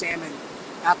numbers of salmon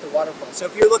at the waterfall. So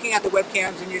if you're looking at the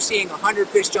webcams and you're seeing 100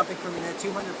 fish jumping per minute,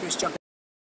 200 fish jumping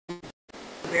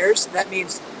bears, that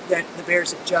means that the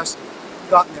bears have just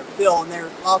gotten their fill, and they're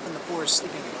off in the forest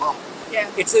sleeping it off. Yeah.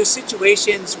 It's those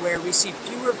situations where we see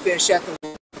fewer fish at the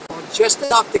waterfall, just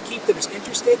enough to keep them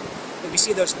interested, that we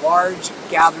see those large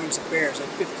gatherings of bears, like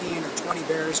 15 or 20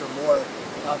 bears or more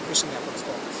fishing at those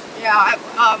falls. Yeah,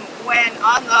 when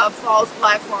on the falls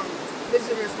platform,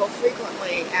 visitors will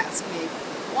frequently ask me,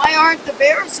 why aren't the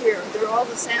bears here? They're all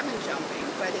the salmon jumping,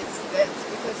 but it's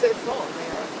because they're full.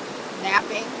 They're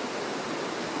napping,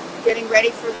 getting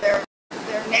ready for their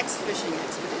next fishing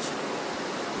expedition.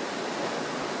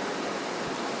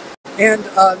 And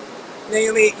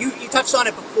Naomi, you touched on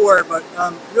it before, but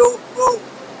real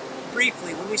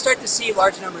briefly, when we start to see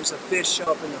large numbers of fish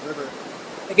show up in the river,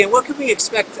 again, what could we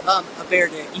expect a bear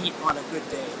to eat on a good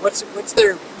day? What's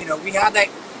their, we have that,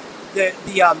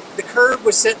 the curve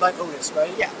was set by Otis,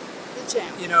 right? Yeah, the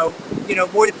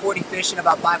champ. More than 40 fish in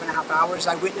about 5.5 hours.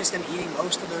 I witnessed them eating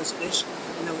most of those fish,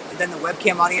 and then the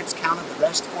webcam audience counted the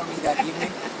rest for me that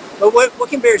evening. But what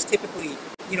can bears typically,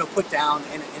 put down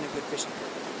in a good fishing trip?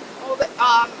 Well,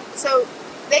 so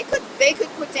they could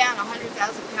put down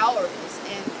 100,000 calories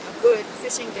in a good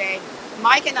fishing day.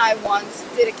 Mike and I once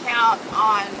did a count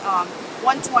on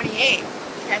 128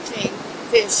 catching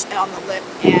fish on the lip,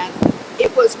 and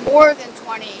it was more than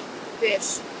 20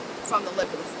 fish from the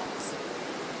lip of the falls.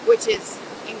 which is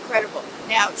incredible.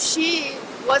 Now, she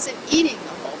wasn't eating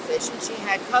the whole fish, and she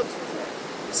had cubs with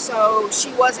her, so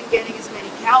she wasn't getting as many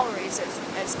calories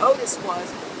as Otis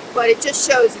was, but it just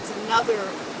shows it's another,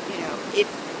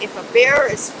 if a bear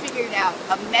has figured out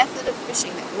a method of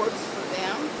fishing that works for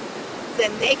them,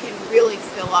 then they can really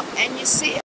fill up. And you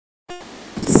see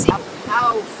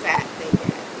how fat they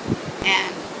get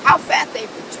and how fat they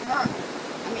return.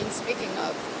 I mean, speaking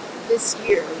of this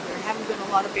year, there haven't been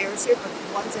a lot of bears here, but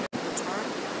the ones that have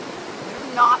returned,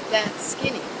 they're not that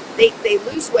skinny. They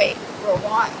lose weight for a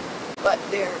while, but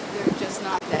they're just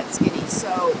not that skinny.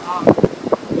 So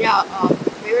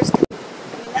bears can,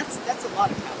 that's a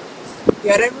lot of calories.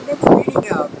 Yeah, and I remember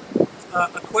reading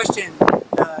a question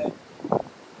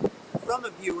from a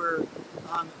viewer,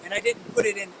 and I didn't put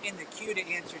it in the queue to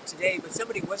answer today, but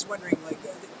somebody was wondering, like,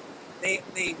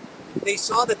 they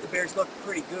saw that the bears looked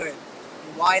pretty good,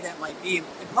 and why that might be.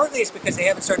 And partly it's because they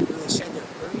haven't started to really shed their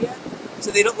fur yet, so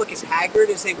they don't look as haggard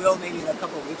as they will maybe in a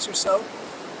couple of weeks or so.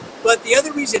 But the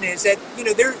other reason is that,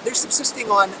 they're subsisting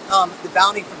on the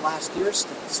bounty from last year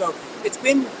still. So it's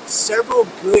been several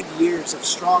good years of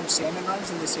strong salmon runs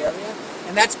in this area,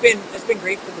 and that's been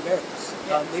great for the bears.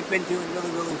 Yeah. They've been doing really,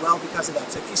 really well because of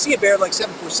that. So if you see a bear like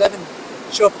 747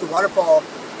 show up at the waterfall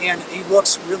and he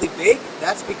looks really big,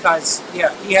 that's because,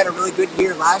 he had a really good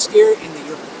year last year, and the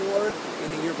year before,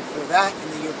 and the year before that,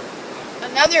 and the year before that.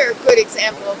 Another good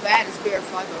example of that is bear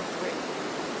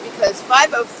 503, because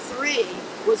 503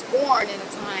 was born in a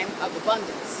time of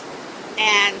abundance,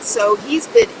 and so he's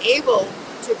been able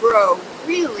to grow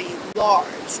really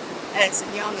large as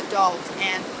a young adult.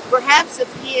 And perhaps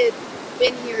if he had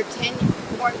been here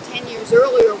born 10 years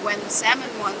earlier when the salmon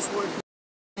ones were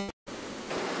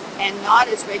and not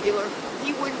as regular,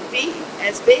 he wouldn't be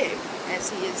as big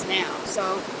as he is now.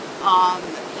 So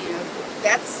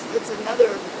that's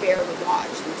another bear to watch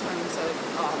in terms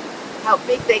of how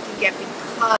big they can get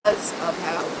because of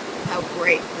how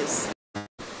great this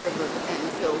river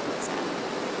and filled with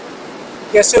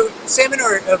salmon. Yeah, so salmon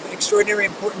are of extraordinary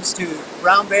importance to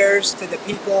brown bears, to the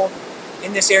people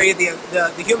in this area,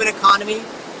 the human economy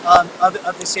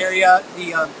of this area,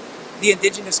 the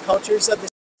indigenous cultures of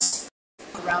this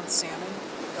around salmon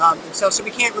themselves. So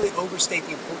we can't really overstate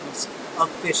the importance of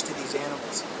fish to these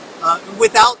animals.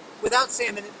 Without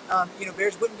salmon,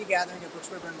 bears wouldn't be gathering at Brooks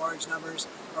River in large numbers.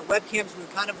 Our webcams would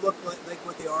kind of look like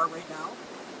what they are right now,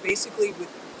 basically with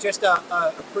just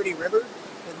a pretty river,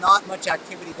 but not much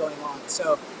activity going on.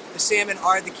 So the salmon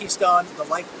are the keystone, the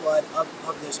lifeblood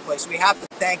of this place. We have to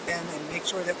thank them and make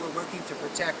sure that we're working to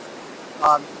protect,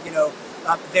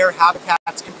 their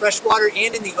habitats in freshwater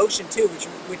and in the ocean too,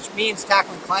 which means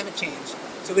tackling climate change,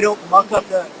 so we don't muck up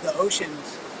the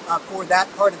oceans for that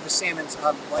part of the salmon's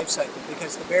life cycle,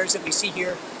 because the bears that we see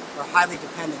here are highly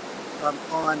dependent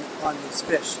on these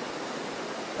fish.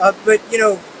 But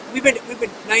we've been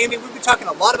Naomi, we've been talking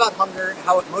a lot about hunger,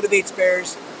 how it motivates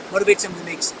bears, motivates them to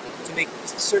make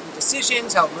certain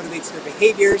decisions, how it motivates their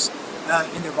behaviors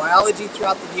and their biology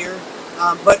throughout the year.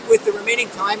 But with the remaining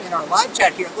time in our live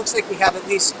chat here, it looks like we have at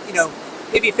least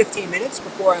maybe 15 minutes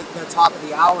before the top of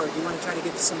the hour. Do you want to try to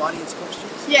get to some audience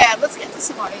questions? Yeah, let's get to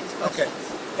some audience questions. Okay.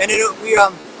 And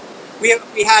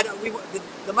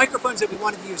the microphones that we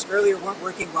wanted to use earlier weren't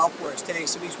working well for us today,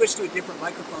 so we switched to a different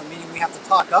microphone, meaning we have to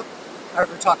talk up or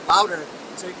talk louder.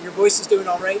 So your voice is doing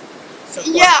all right so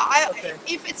far? Yeah, okay.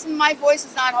 If it's my voice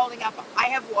is not holding up, I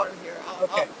have water here. All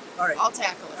right. I'll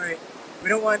tackle it. All right. We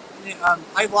don't want.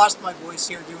 I lost my voice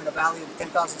here doing a Valley of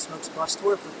 10,000 Smokes bus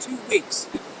tour for 2 weeks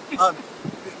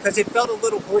because it felt a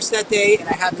little hoarse that day, and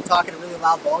I had to talk at a really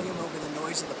loud volume over the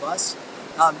noise of the bus,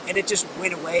 and it just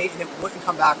went away, and it wouldn't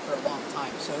come back for a long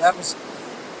time. So that was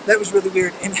really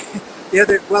weird. And the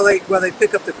other, while I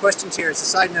pick up the questions here, as a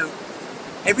side note,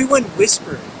 everyone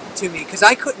whispered to me because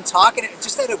I couldn't talk, and it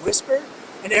just had a whisper,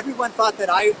 and everyone thought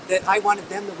that I wanted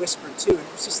them to whisper too, and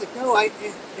it was just like, no,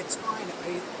 it's fine.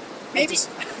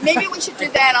 Maybe we should do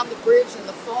that on the bridge in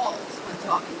the falls when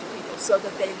talking to people, so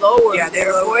that they lower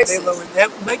their voices. They lower.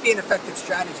 That might be an effective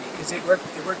strategy because it worked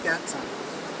that time.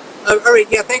 All right.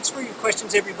 Yeah. Thanks for your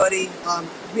questions, everybody.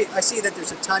 I see that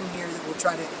there's a ton here that we'll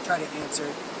try to answer.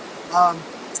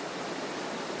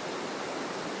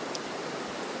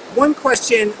 One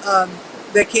question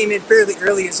that came in fairly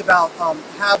early is about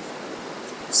have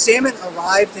salmon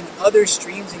arrived in other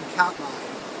streams in Katmai,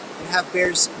 and have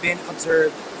bears been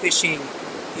observed fishing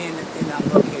in that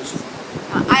location?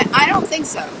 I don't think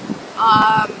so.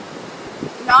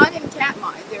 Not in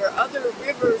Katmai. There are other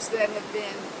rivers that have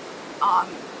been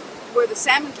where the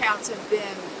salmon counts have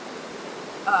been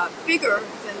bigger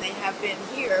than they have been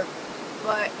here,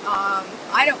 but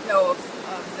I don't know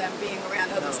of them being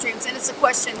around other streams, and it's a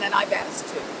question that I've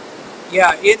asked too.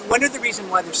 Yeah, one of the reasons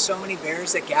why there's so many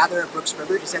bears that gather at Brooks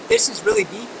River is that this is really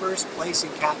the first place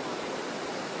in Katmai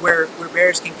where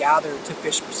bears can gather to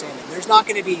fish for salmon. There's not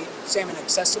going to be salmon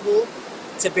accessible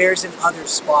to bears in other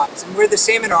spots. And where the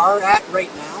salmon are at right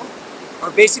now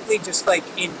are basically just like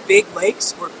in big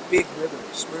lakes or big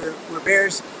rivers where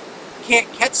bears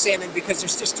can't catch salmon because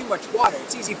there's just too much water.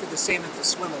 It's easy for the salmon to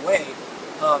swim away.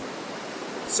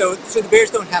 So the bears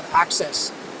don't have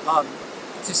access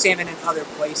to salmon in other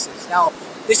places. Now,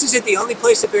 this isn't the only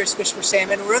place that bears fish for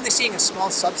salmon. We're only seeing a small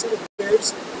subset of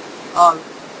bears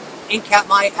in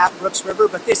Katmai at Brooks River,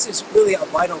 but this is really a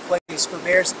vital place for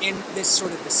bears in this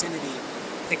sort of vicinity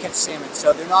to catch salmon.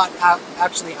 So they're not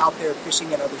actually out there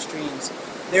fishing at other streams.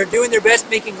 They're doing their best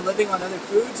making a living on other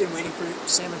foods and waiting for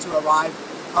salmon to arrive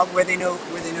where they know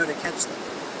to catch them.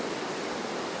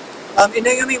 And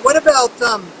Naomi, what about,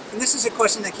 and this is a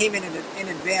question that came in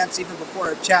advance even before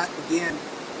our chat began,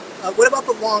 what about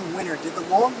the long winter? Did the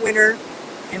long winter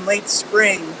and late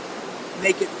spring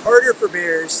make it harder for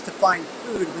bears to find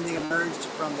food when they emerged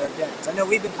from their dens? I know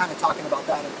we've been kind of talking about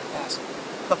that in the past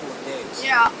couple of days.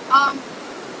 Yeah,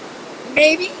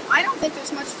 maybe. I don't think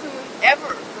there's much food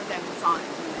ever for them to find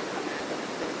when they come out of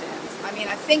their dens. I mean,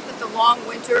 I think that the long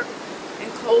winter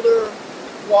and colder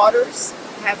waters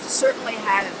have certainly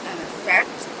had an effect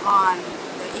on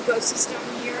the ecosystem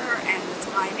here and the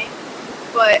timing,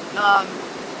 but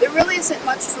there really isn't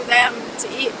much for them to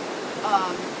eat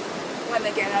when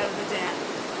they get out of the den.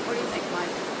 What do you think, Mike?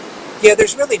 Yeah,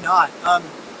 there's really not.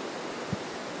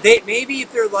 Maybe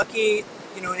if they're lucky,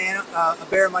 you know, a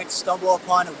bear might stumble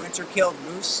upon a winter-killed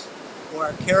moose or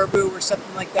a caribou or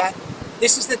something like that.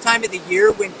 This is the time of the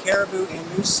year when caribou and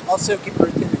moose also give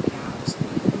birth to their calves.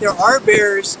 There are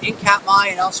bears in Katmai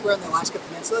and elsewhere in the Alaska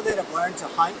Peninsula that have learned to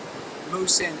hunt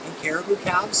moose and caribou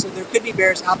calves, so there could be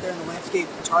bears out there in the landscape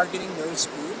targeting those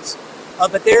foods.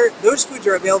 But those foods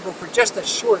are available for just a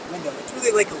short window. It's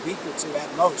really like a week or two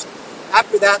at most.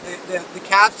 After that, the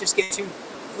calves just get too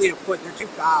fleet of foot. They're too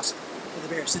fast for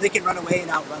the bears, so they can run away and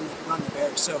outrun the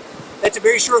bears. So that's a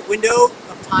very short window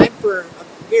of time for a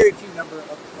very few number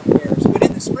of bears. But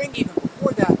in the spring, even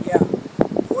before that, yeah,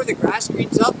 before the grass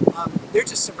greens up, they're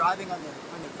just surviving on their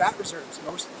fat reserves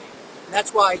mostly. And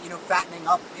that's why, you know, fattening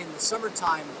up in the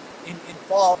summertime in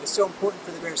fall is so important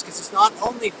for the bears, because it's not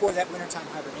only for that wintertime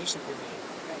hibernation period,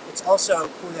 it's also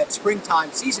for that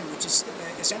springtime season, which is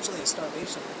essentially a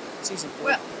starvation season for them.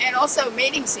 Well, and also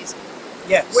mating season.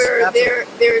 Yes, where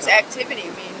there's activity.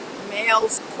 I mean,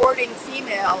 males courting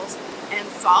females and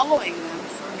following them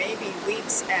for maybe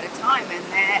weeks at a time, and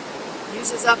that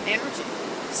uses up energy.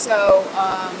 So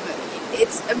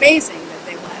it's amazing that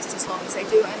they last as long as they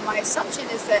do. And my assumption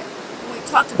is that when we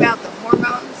talked about the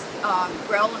hormones,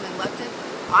 ghrelin and leptin,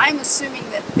 I'm assuming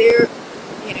that their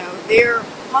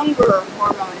hunger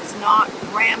hormone is not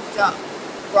ramped up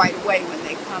right away when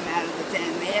they come out of the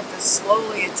den. They have to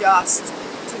slowly adjust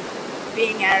to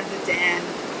being out of the den,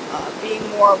 being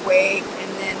more awake,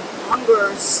 and then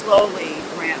hunger slowly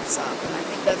ramps up. And I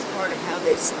think that's part of how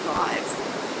they survive.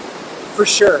 For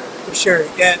sure.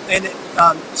 Yeah, and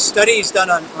studies done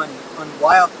on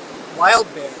wild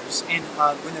bears, and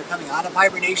when they're coming out of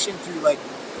hibernation through like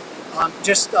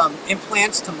just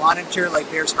implants to monitor like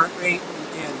bears' heart rate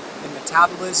and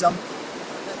metabolism.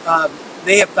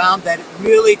 They have found that it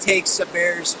really takes a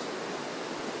bear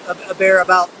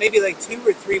about maybe like 2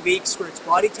 or 3 weeks for its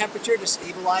body temperature to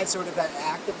stabilize sort of at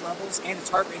active levels, and its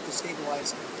heart rate to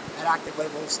stabilize at active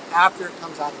levels after it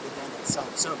comes out of the den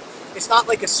itself. So it's not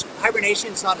like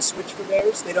hibernation. It's not a switch for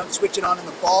bears. They don't switch it on in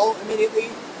the fall immediately.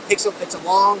 It's a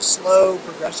long, slow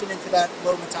progression into that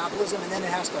low metabolism, and then it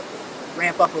has to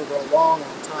ramp up over a long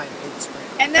time in the spring.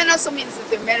 And that also means that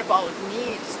their metabolic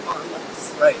needs are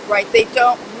less. Right. They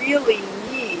don't really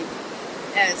need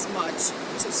as much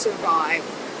to survive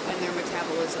when their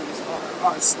metabolisms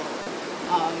are slower.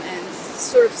 And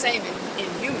sort of same in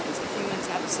humans. If humans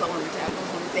have a slower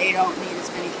metabolism, they don't need as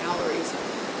many calories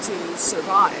to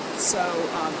survive. So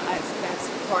that's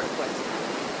part of what's happening.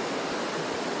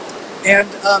 And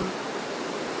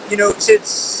you know,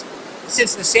 since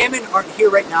the salmon aren't here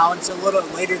right now, it's a little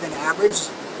later than average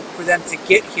for them to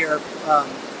get here,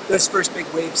 those first big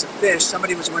waves of fish.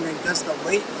 Somebody was wondering, does the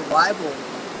late arrival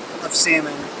of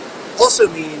salmon also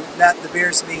mean that the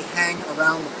bears may hang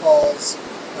around the falls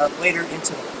later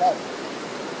into the fall?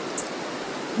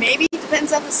 Maybe. It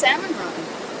depends on the salmon run.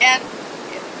 And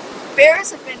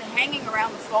bears have been hanging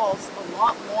around the falls a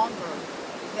lot longer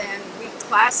than we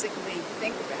classically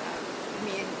think about. I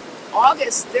mean,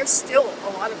 August, there's still a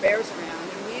lot of bears around,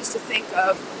 and we used to think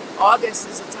of August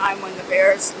is a time when the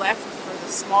bears left for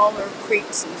the smaller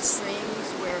creeks and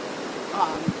streams where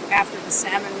after the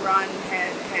salmon run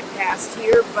had passed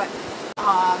here. But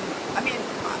I mean,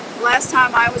 last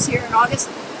time I was here in August,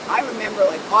 I remember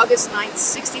like August 9th,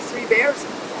 63 bears in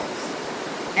the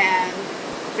falls. And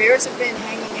bears have been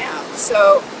hanging out.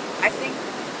 So I think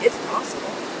it's possible.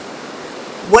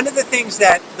 One of the things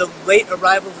that the late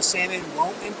arrival of the salmon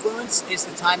won't influence is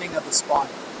the timing of the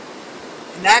spawning.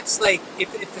 And that's like,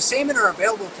 if the salmon are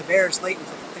available to bears late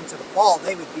into the fall,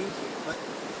 they would be here. But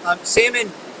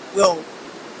salmon will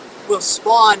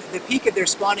spawn, the peak of their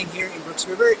spawning here in Brooks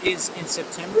River is in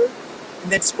September,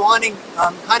 and then spawning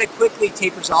kind of quickly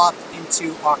tapers off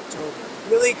into October. It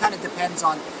really kind of depends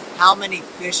on how many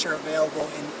fish are available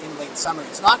in late summer.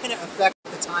 It's not going to affect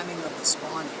the timing of the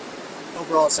spawning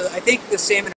overall. So I think the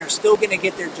salmon are still going to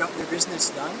get their business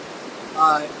done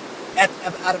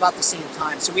at about the same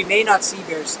time. So we may not see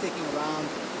bears sticking around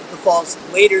the falls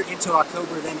later into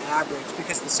October than average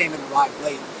because the salmon arrive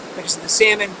late. Because the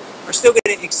salmon are still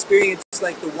going to experience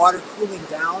like the water cooling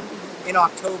down in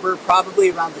October, probably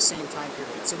around the same time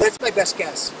period. So that's my best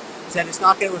guess, is that it's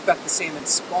not going to affect the salmon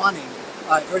spawning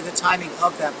or the timing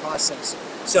of that process.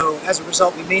 So as a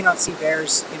result, we may not see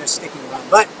bears, sticking around.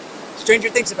 But stranger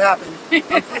things have happened.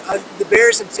 The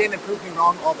bears and salmon prove me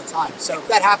wrong all the time. So if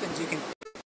that happens, you can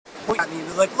point at me and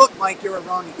be like, "Look, Mike, you were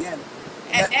wrong again."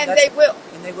 And they will.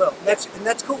 And they will. That's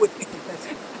cool with me.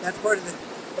 That's part of the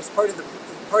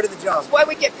job. That's why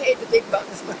we get paid the big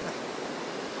bucks.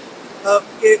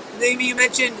 Amy, you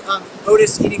mentioned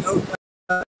Otis eating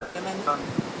salmon,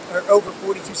 or over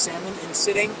 42 salmon in a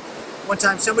sitting. One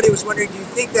time somebody was wondering, do you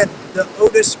think that the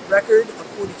Otis record of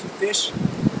 42 fish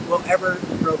will ever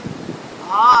be broken?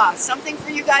 Something for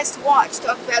you guys to watch.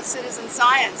 Talk about citizen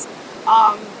science.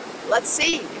 Let's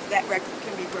see if that record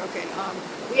can be broken.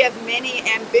 We have many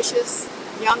ambitious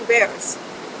young bears.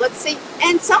 Let's see.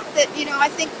 And some that, I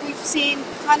think we've seen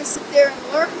kind of sit there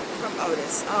and learn from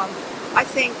Otis. I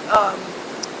think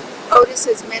Otis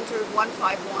has mentored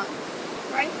 151,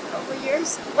 right, over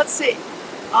years. Let's see.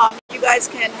 You guys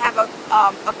can have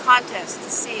a contest to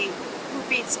see who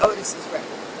beats Otis's record.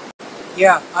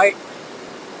 Yeah, I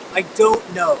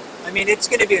don't know. I mean, it's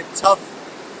going to be a tough.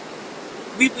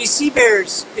 We see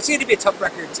bears. It's going to be a tough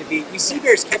record to beat. We see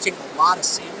bears catching a lot of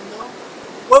salmon, though.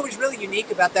 What was really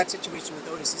unique about that situation with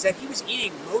Otis is that he was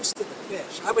eating most of the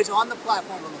fish. I was on the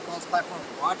platform, on the falls platform,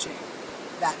 watching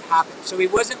that happen. So he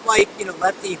wasn't like,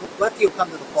 Lefty. Lefty will come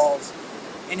to the falls,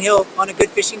 and he'll, on a good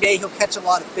fishing day, he'll catch a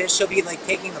lot of fish. He'll be like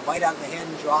taking the bite out of the hand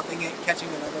and dropping it, catching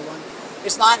another one.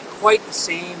 It's not quite the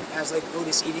same as like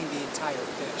Otis eating the entire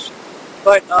fish.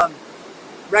 But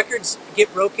records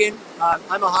get broken.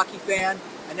 I'm a hockey fan.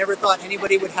 I never thought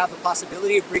anybody would have the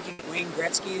possibility of breaking Wayne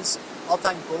Gretzky's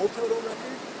all-time goal total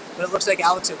record, but it looks like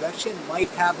Alex Ovechkin might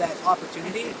have that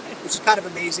opportunity, which is kind of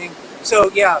amazing. So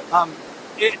yeah,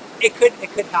 it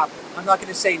could happen. I'm not going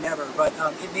to say never, but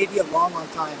it may be a long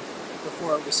time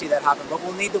before we see that happen. But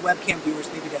we'll need the webcam viewers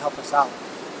maybe to help us out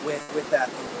with that.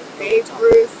 Babe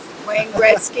Ruth, Wayne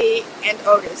Gretzky, and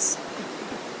Otis.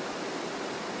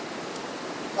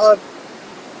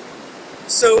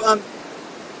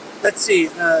 Let's see.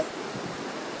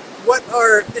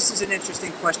 This is an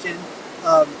interesting question.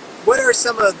 What are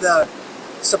some of the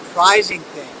surprising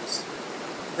things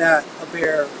that a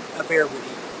bear would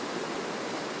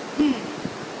eat?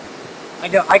 I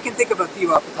know. I can think of a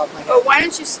few off the top of my head. Well, why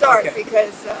don't you start? Okay.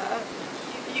 Because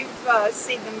you've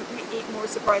seen them eat more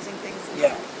surprising things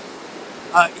than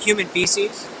that. Human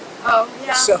feces. Oh,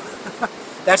 yeah. So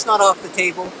that's not off the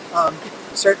table.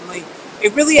 Certainly.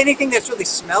 Really anything that's really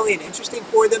smelly and interesting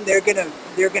for them, they're gonna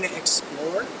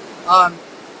explore. And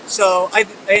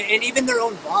even their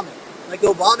own vomit. Like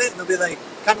they'll vomit and they'll be like,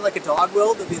 kind of like a dog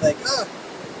will. They'll be like,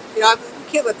 we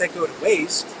can't let that go to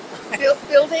waste.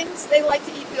 Buildings. They like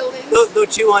to eat buildings. They'll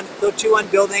chew on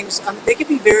buildings. They can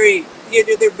be very.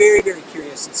 They're very, very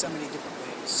curious in so many different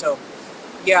ways. So,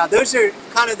 yeah, those are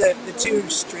kind of the two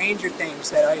stranger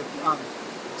things that I've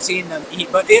seen them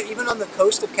eat. But even on the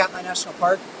coast of Katmai National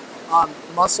Park.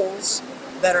 Mussels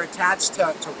that are attached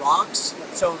to rocks,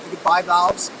 so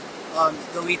bivalves,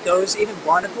 they'll eat those. Even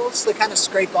barnacles, they kind of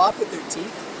scrape off with their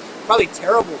teeth. Probably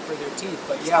terrible for their teeth,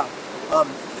 but yeah,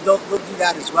 they'll do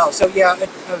that as well. So yeah,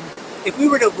 if we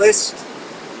were to list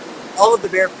all of the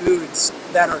bear foods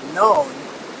that are known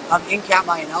in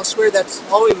Katmai and elsewhere, that's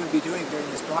all we would be doing during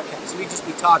this broadcast. We'd just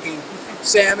be talking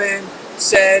salmon,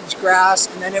 sedge, grass,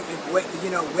 and then it would,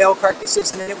 whale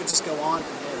carcasses, and then it would just go on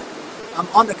from there.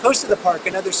 On the coast of the park,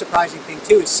 another surprising thing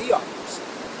too is sea otters.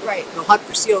 Right. They'll hunt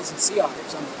for seals and sea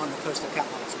otters on the coast of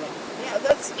Katmai as well. Yeah,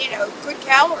 that's good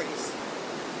calories.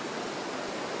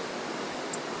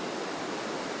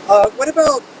 What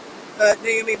about,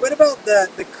 Naomi, what about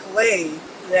the clay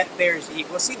that bears eat?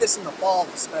 We'll see this in the fall,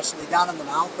 especially down in the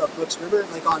mouth of Brooks River,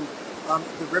 like on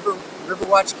the river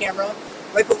watch camera.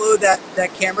 Right below that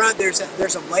camera, there's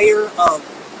a layer of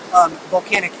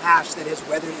volcanic ash that has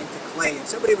weathered into clay, and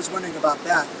somebody was wondering about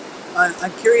that.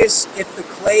 I'm curious if the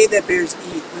clay that bears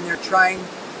eat, when they're trying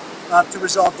to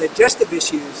resolve digestive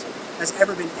issues, has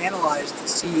ever been analyzed to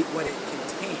see what it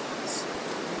contains.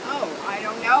 Oh, I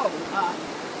don't know.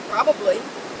 Probably.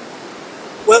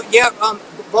 Well, yeah,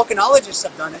 volcanologists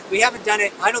have done it. We haven't done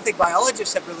it. I don't think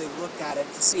biologists have really looked at it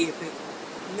to see if it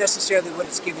necessarily what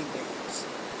it's giving bears.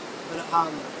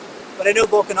 But I know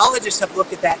volcanologists have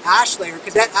looked at that ash layer,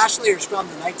 because that ash layer is from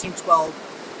the 1912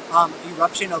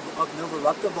 eruption of Nova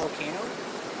Erupta volcano.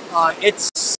 It's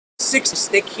 6 inches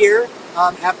thick here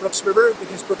at Brooks River,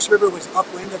 because Brooks River was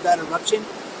upwind of that eruption.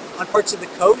 On parts of the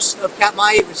coast of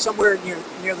Katmai, it was somewhere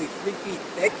nearly 3 feet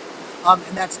thick,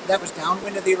 and that was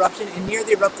downwind of the eruption. And near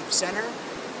the eruptive center,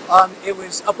 it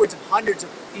was upwards of hundreds of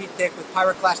feet thick with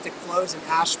pyroclastic flows and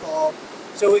ashfall.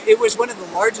 So it was one of the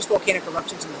largest volcanic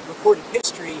eruptions in the recorded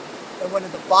history, and one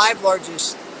of the 5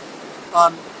 largest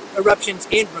eruptions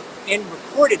in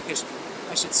recorded history,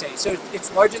 I should say. So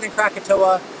it's larger than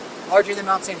Krakatoa, larger than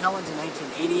Mount St. Helens in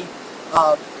 1980,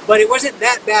 but it wasn't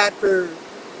that bad for,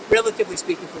 relatively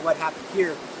speaking, for what happened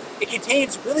here. It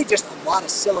contains really just a lot of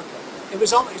silica.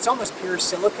 It's almost pure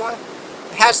silica.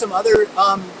 It has some other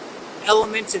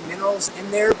elements and minerals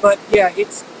in there, but yeah,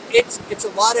 it's a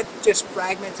lot of just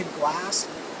fragmented glass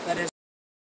that has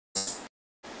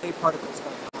clay particles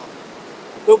going out.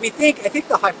 But I think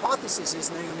the hypothesis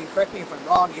is, Naomi, correct me if I'm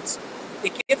wrong,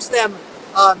 it gives them,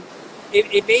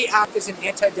 it may act as an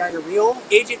anti-diarrheal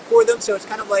agent for them, so it's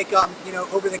kind of like,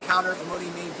 over-the-counter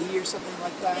Imodium D or something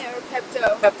like that. Yeah, or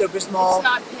Pepto. Pepto-Bismol. It's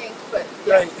not pink, but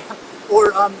yeah. Right.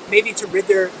 Or maybe to rid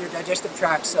their digestive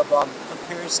tracts of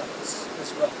parasites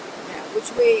as well. Yeah,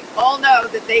 which we all know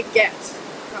that they get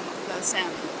from the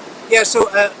salmon. Yeah, so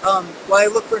while I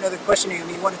look for another question,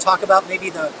 Naomi, you want to talk about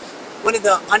maybe one of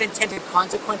the unintended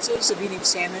consequences of eating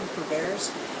salmon for bears?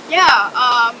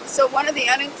 Yeah, so one of the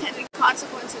unintended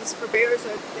consequences for bears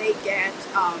are they get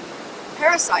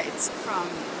parasites from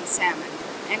the salmon.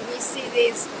 And we see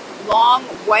these long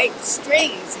white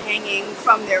strings hanging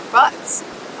from their butts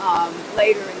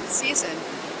later in the season.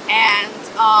 And,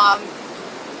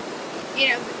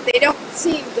 they don't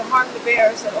seem to harm the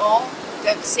bears at all.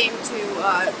 Don't seem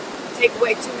to take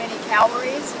away too many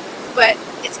calories, but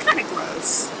it's kind of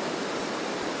gross.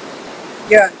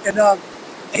 Yeah, and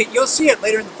you'll see it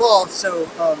later in the fall, so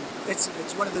it's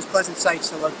one of those pleasant sights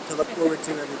to look forward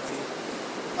to, everybody.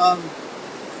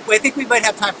 I think we might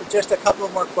have time for just a couple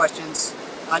of more questions.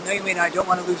 Naomi and I don't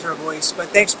want to lose our voice, but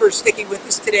thanks for sticking with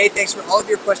us today. Thanks for all of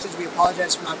your questions. We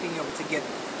apologize for not being able to get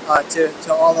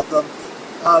to all of them.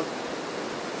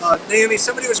 Naomi,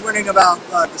 somebody was wondering about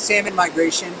the salmon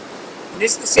migration. And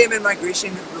is the salmon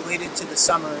migration related to the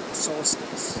summer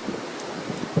solstice?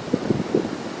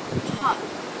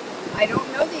 I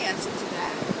don't know the answer to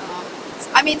that.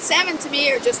 Salmon to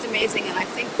me are just amazing, and I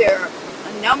think there are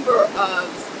a number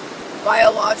of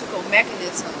biological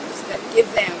mechanisms that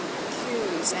give them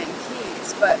cues and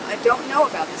keys, but I don't know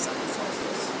about the summer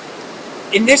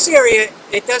solstice. In this area,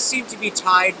 it does seem to be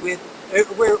tied with,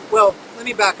 let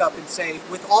me back up and say,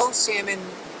 with all salmon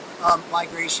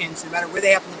migrations, no matter where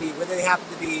they happen to be, whether they happen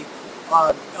to be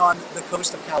on the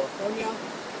coast of California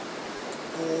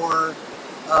or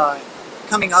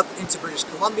coming up into British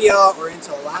Columbia or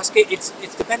into Alaska, it's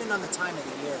dependent on the time of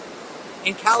the year.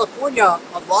 In California,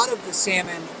 a lot of the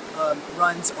salmon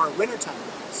runs are wintertime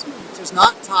runs. So it's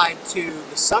not tied to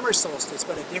the summer solstice,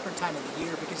 but a different time of the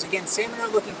year, because again, salmon are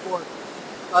looking for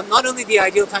not only the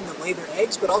ideal time to lay their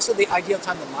eggs, but also the ideal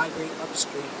time to migrate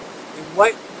upstream. And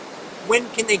when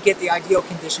can they get the ideal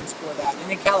conditions for that?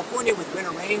 And in California, with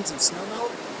winter rains and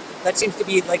snowmelt, that seems to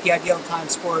be like the ideal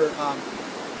times for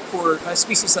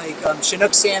species like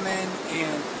Chinook salmon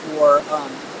and for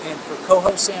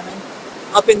coho salmon.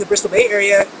 Up in the Bristol Bay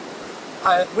area,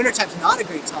 wintertime's not a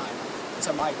great time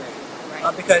to migrate,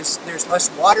 right? Because there's less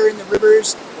water in the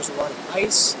rivers, there's a lot of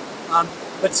ice.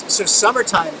 So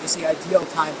summertime is the ideal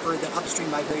time for the upstream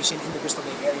migration in the Bristol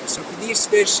Bay area. So for these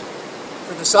fish,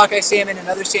 for the sockeye salmon and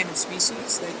other salmon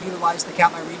species that utilize the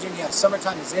Katmai region, yeah,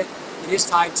 summertime is it. It is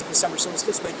tied to the summer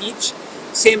solstice, but each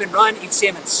salmon run, each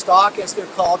salmon stock, as they're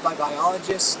called by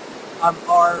biologists,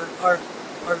 are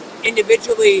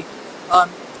individually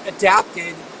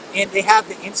adapted, and they have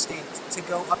the instinct to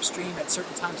go upstream at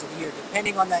certain times of the year,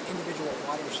 depending on that individual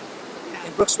watershed. Yeah.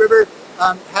 And Brooks River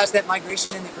has that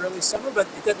migration in the early summer, but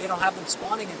they don't have them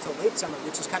spawning until late summer,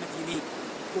 which is kind of unique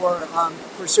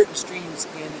for certain streams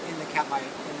in the Katmai region.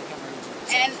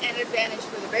 So. And an advantage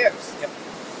for the bears. Yep.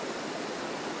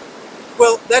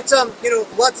 Well, that's a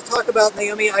lot to talk about,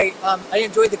 Naomi. I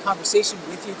enjoyed the conversation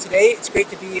with you today. It's great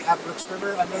to be at Brooks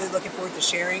River. I'm really looking forward to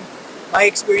sharing my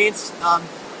experience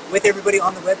with everybody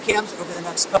on the webcams over the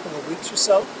next couple of weeks or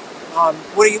so.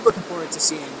 What are you looking forward to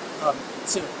seeing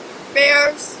soon?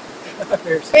 Bears.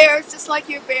 Bears. Bears, just like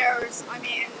you, bears. I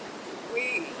mean,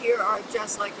 we here are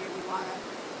just like you. We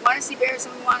want to see bears,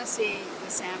 and we want to see the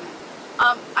salmon.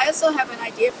 I also have an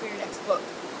idea for your next book.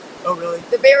 Oh, really?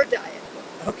 The bear diet.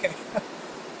 Okay.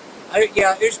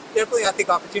 Yeah, there's definitely, I think,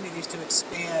 opportunities to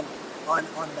expand on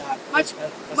that. Much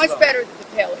well. better than the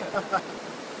paleo.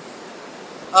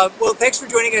 Well, thanks for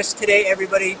joining us today,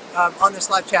 everybody, on this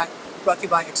live chat brought to you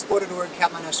by Explorer.org,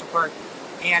 Katmai National Park,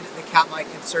 and the Katmai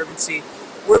Conservancy.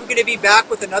 We're going to be back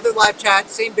with another live chat,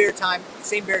 same bear time,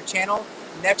 same bear channel.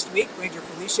 Next week, Ranger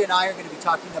Felicia and I are going to be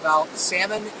talking about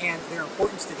salmon and their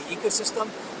importance to the ecosystem.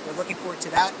 We're looking forward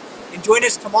to that. And join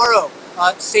us tomorrow,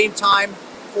 same time,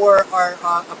 for our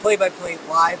a play-by-play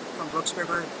live from Brooks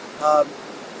River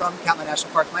from Katmai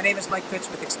National Park. My name is Mike Fitz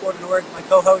with Explorer.org. My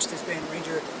co-host has been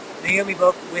Ranger Naomi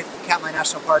Boak with Katmai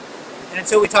National Park. And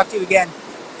until we talk to you again,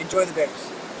 enjoy the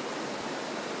bears.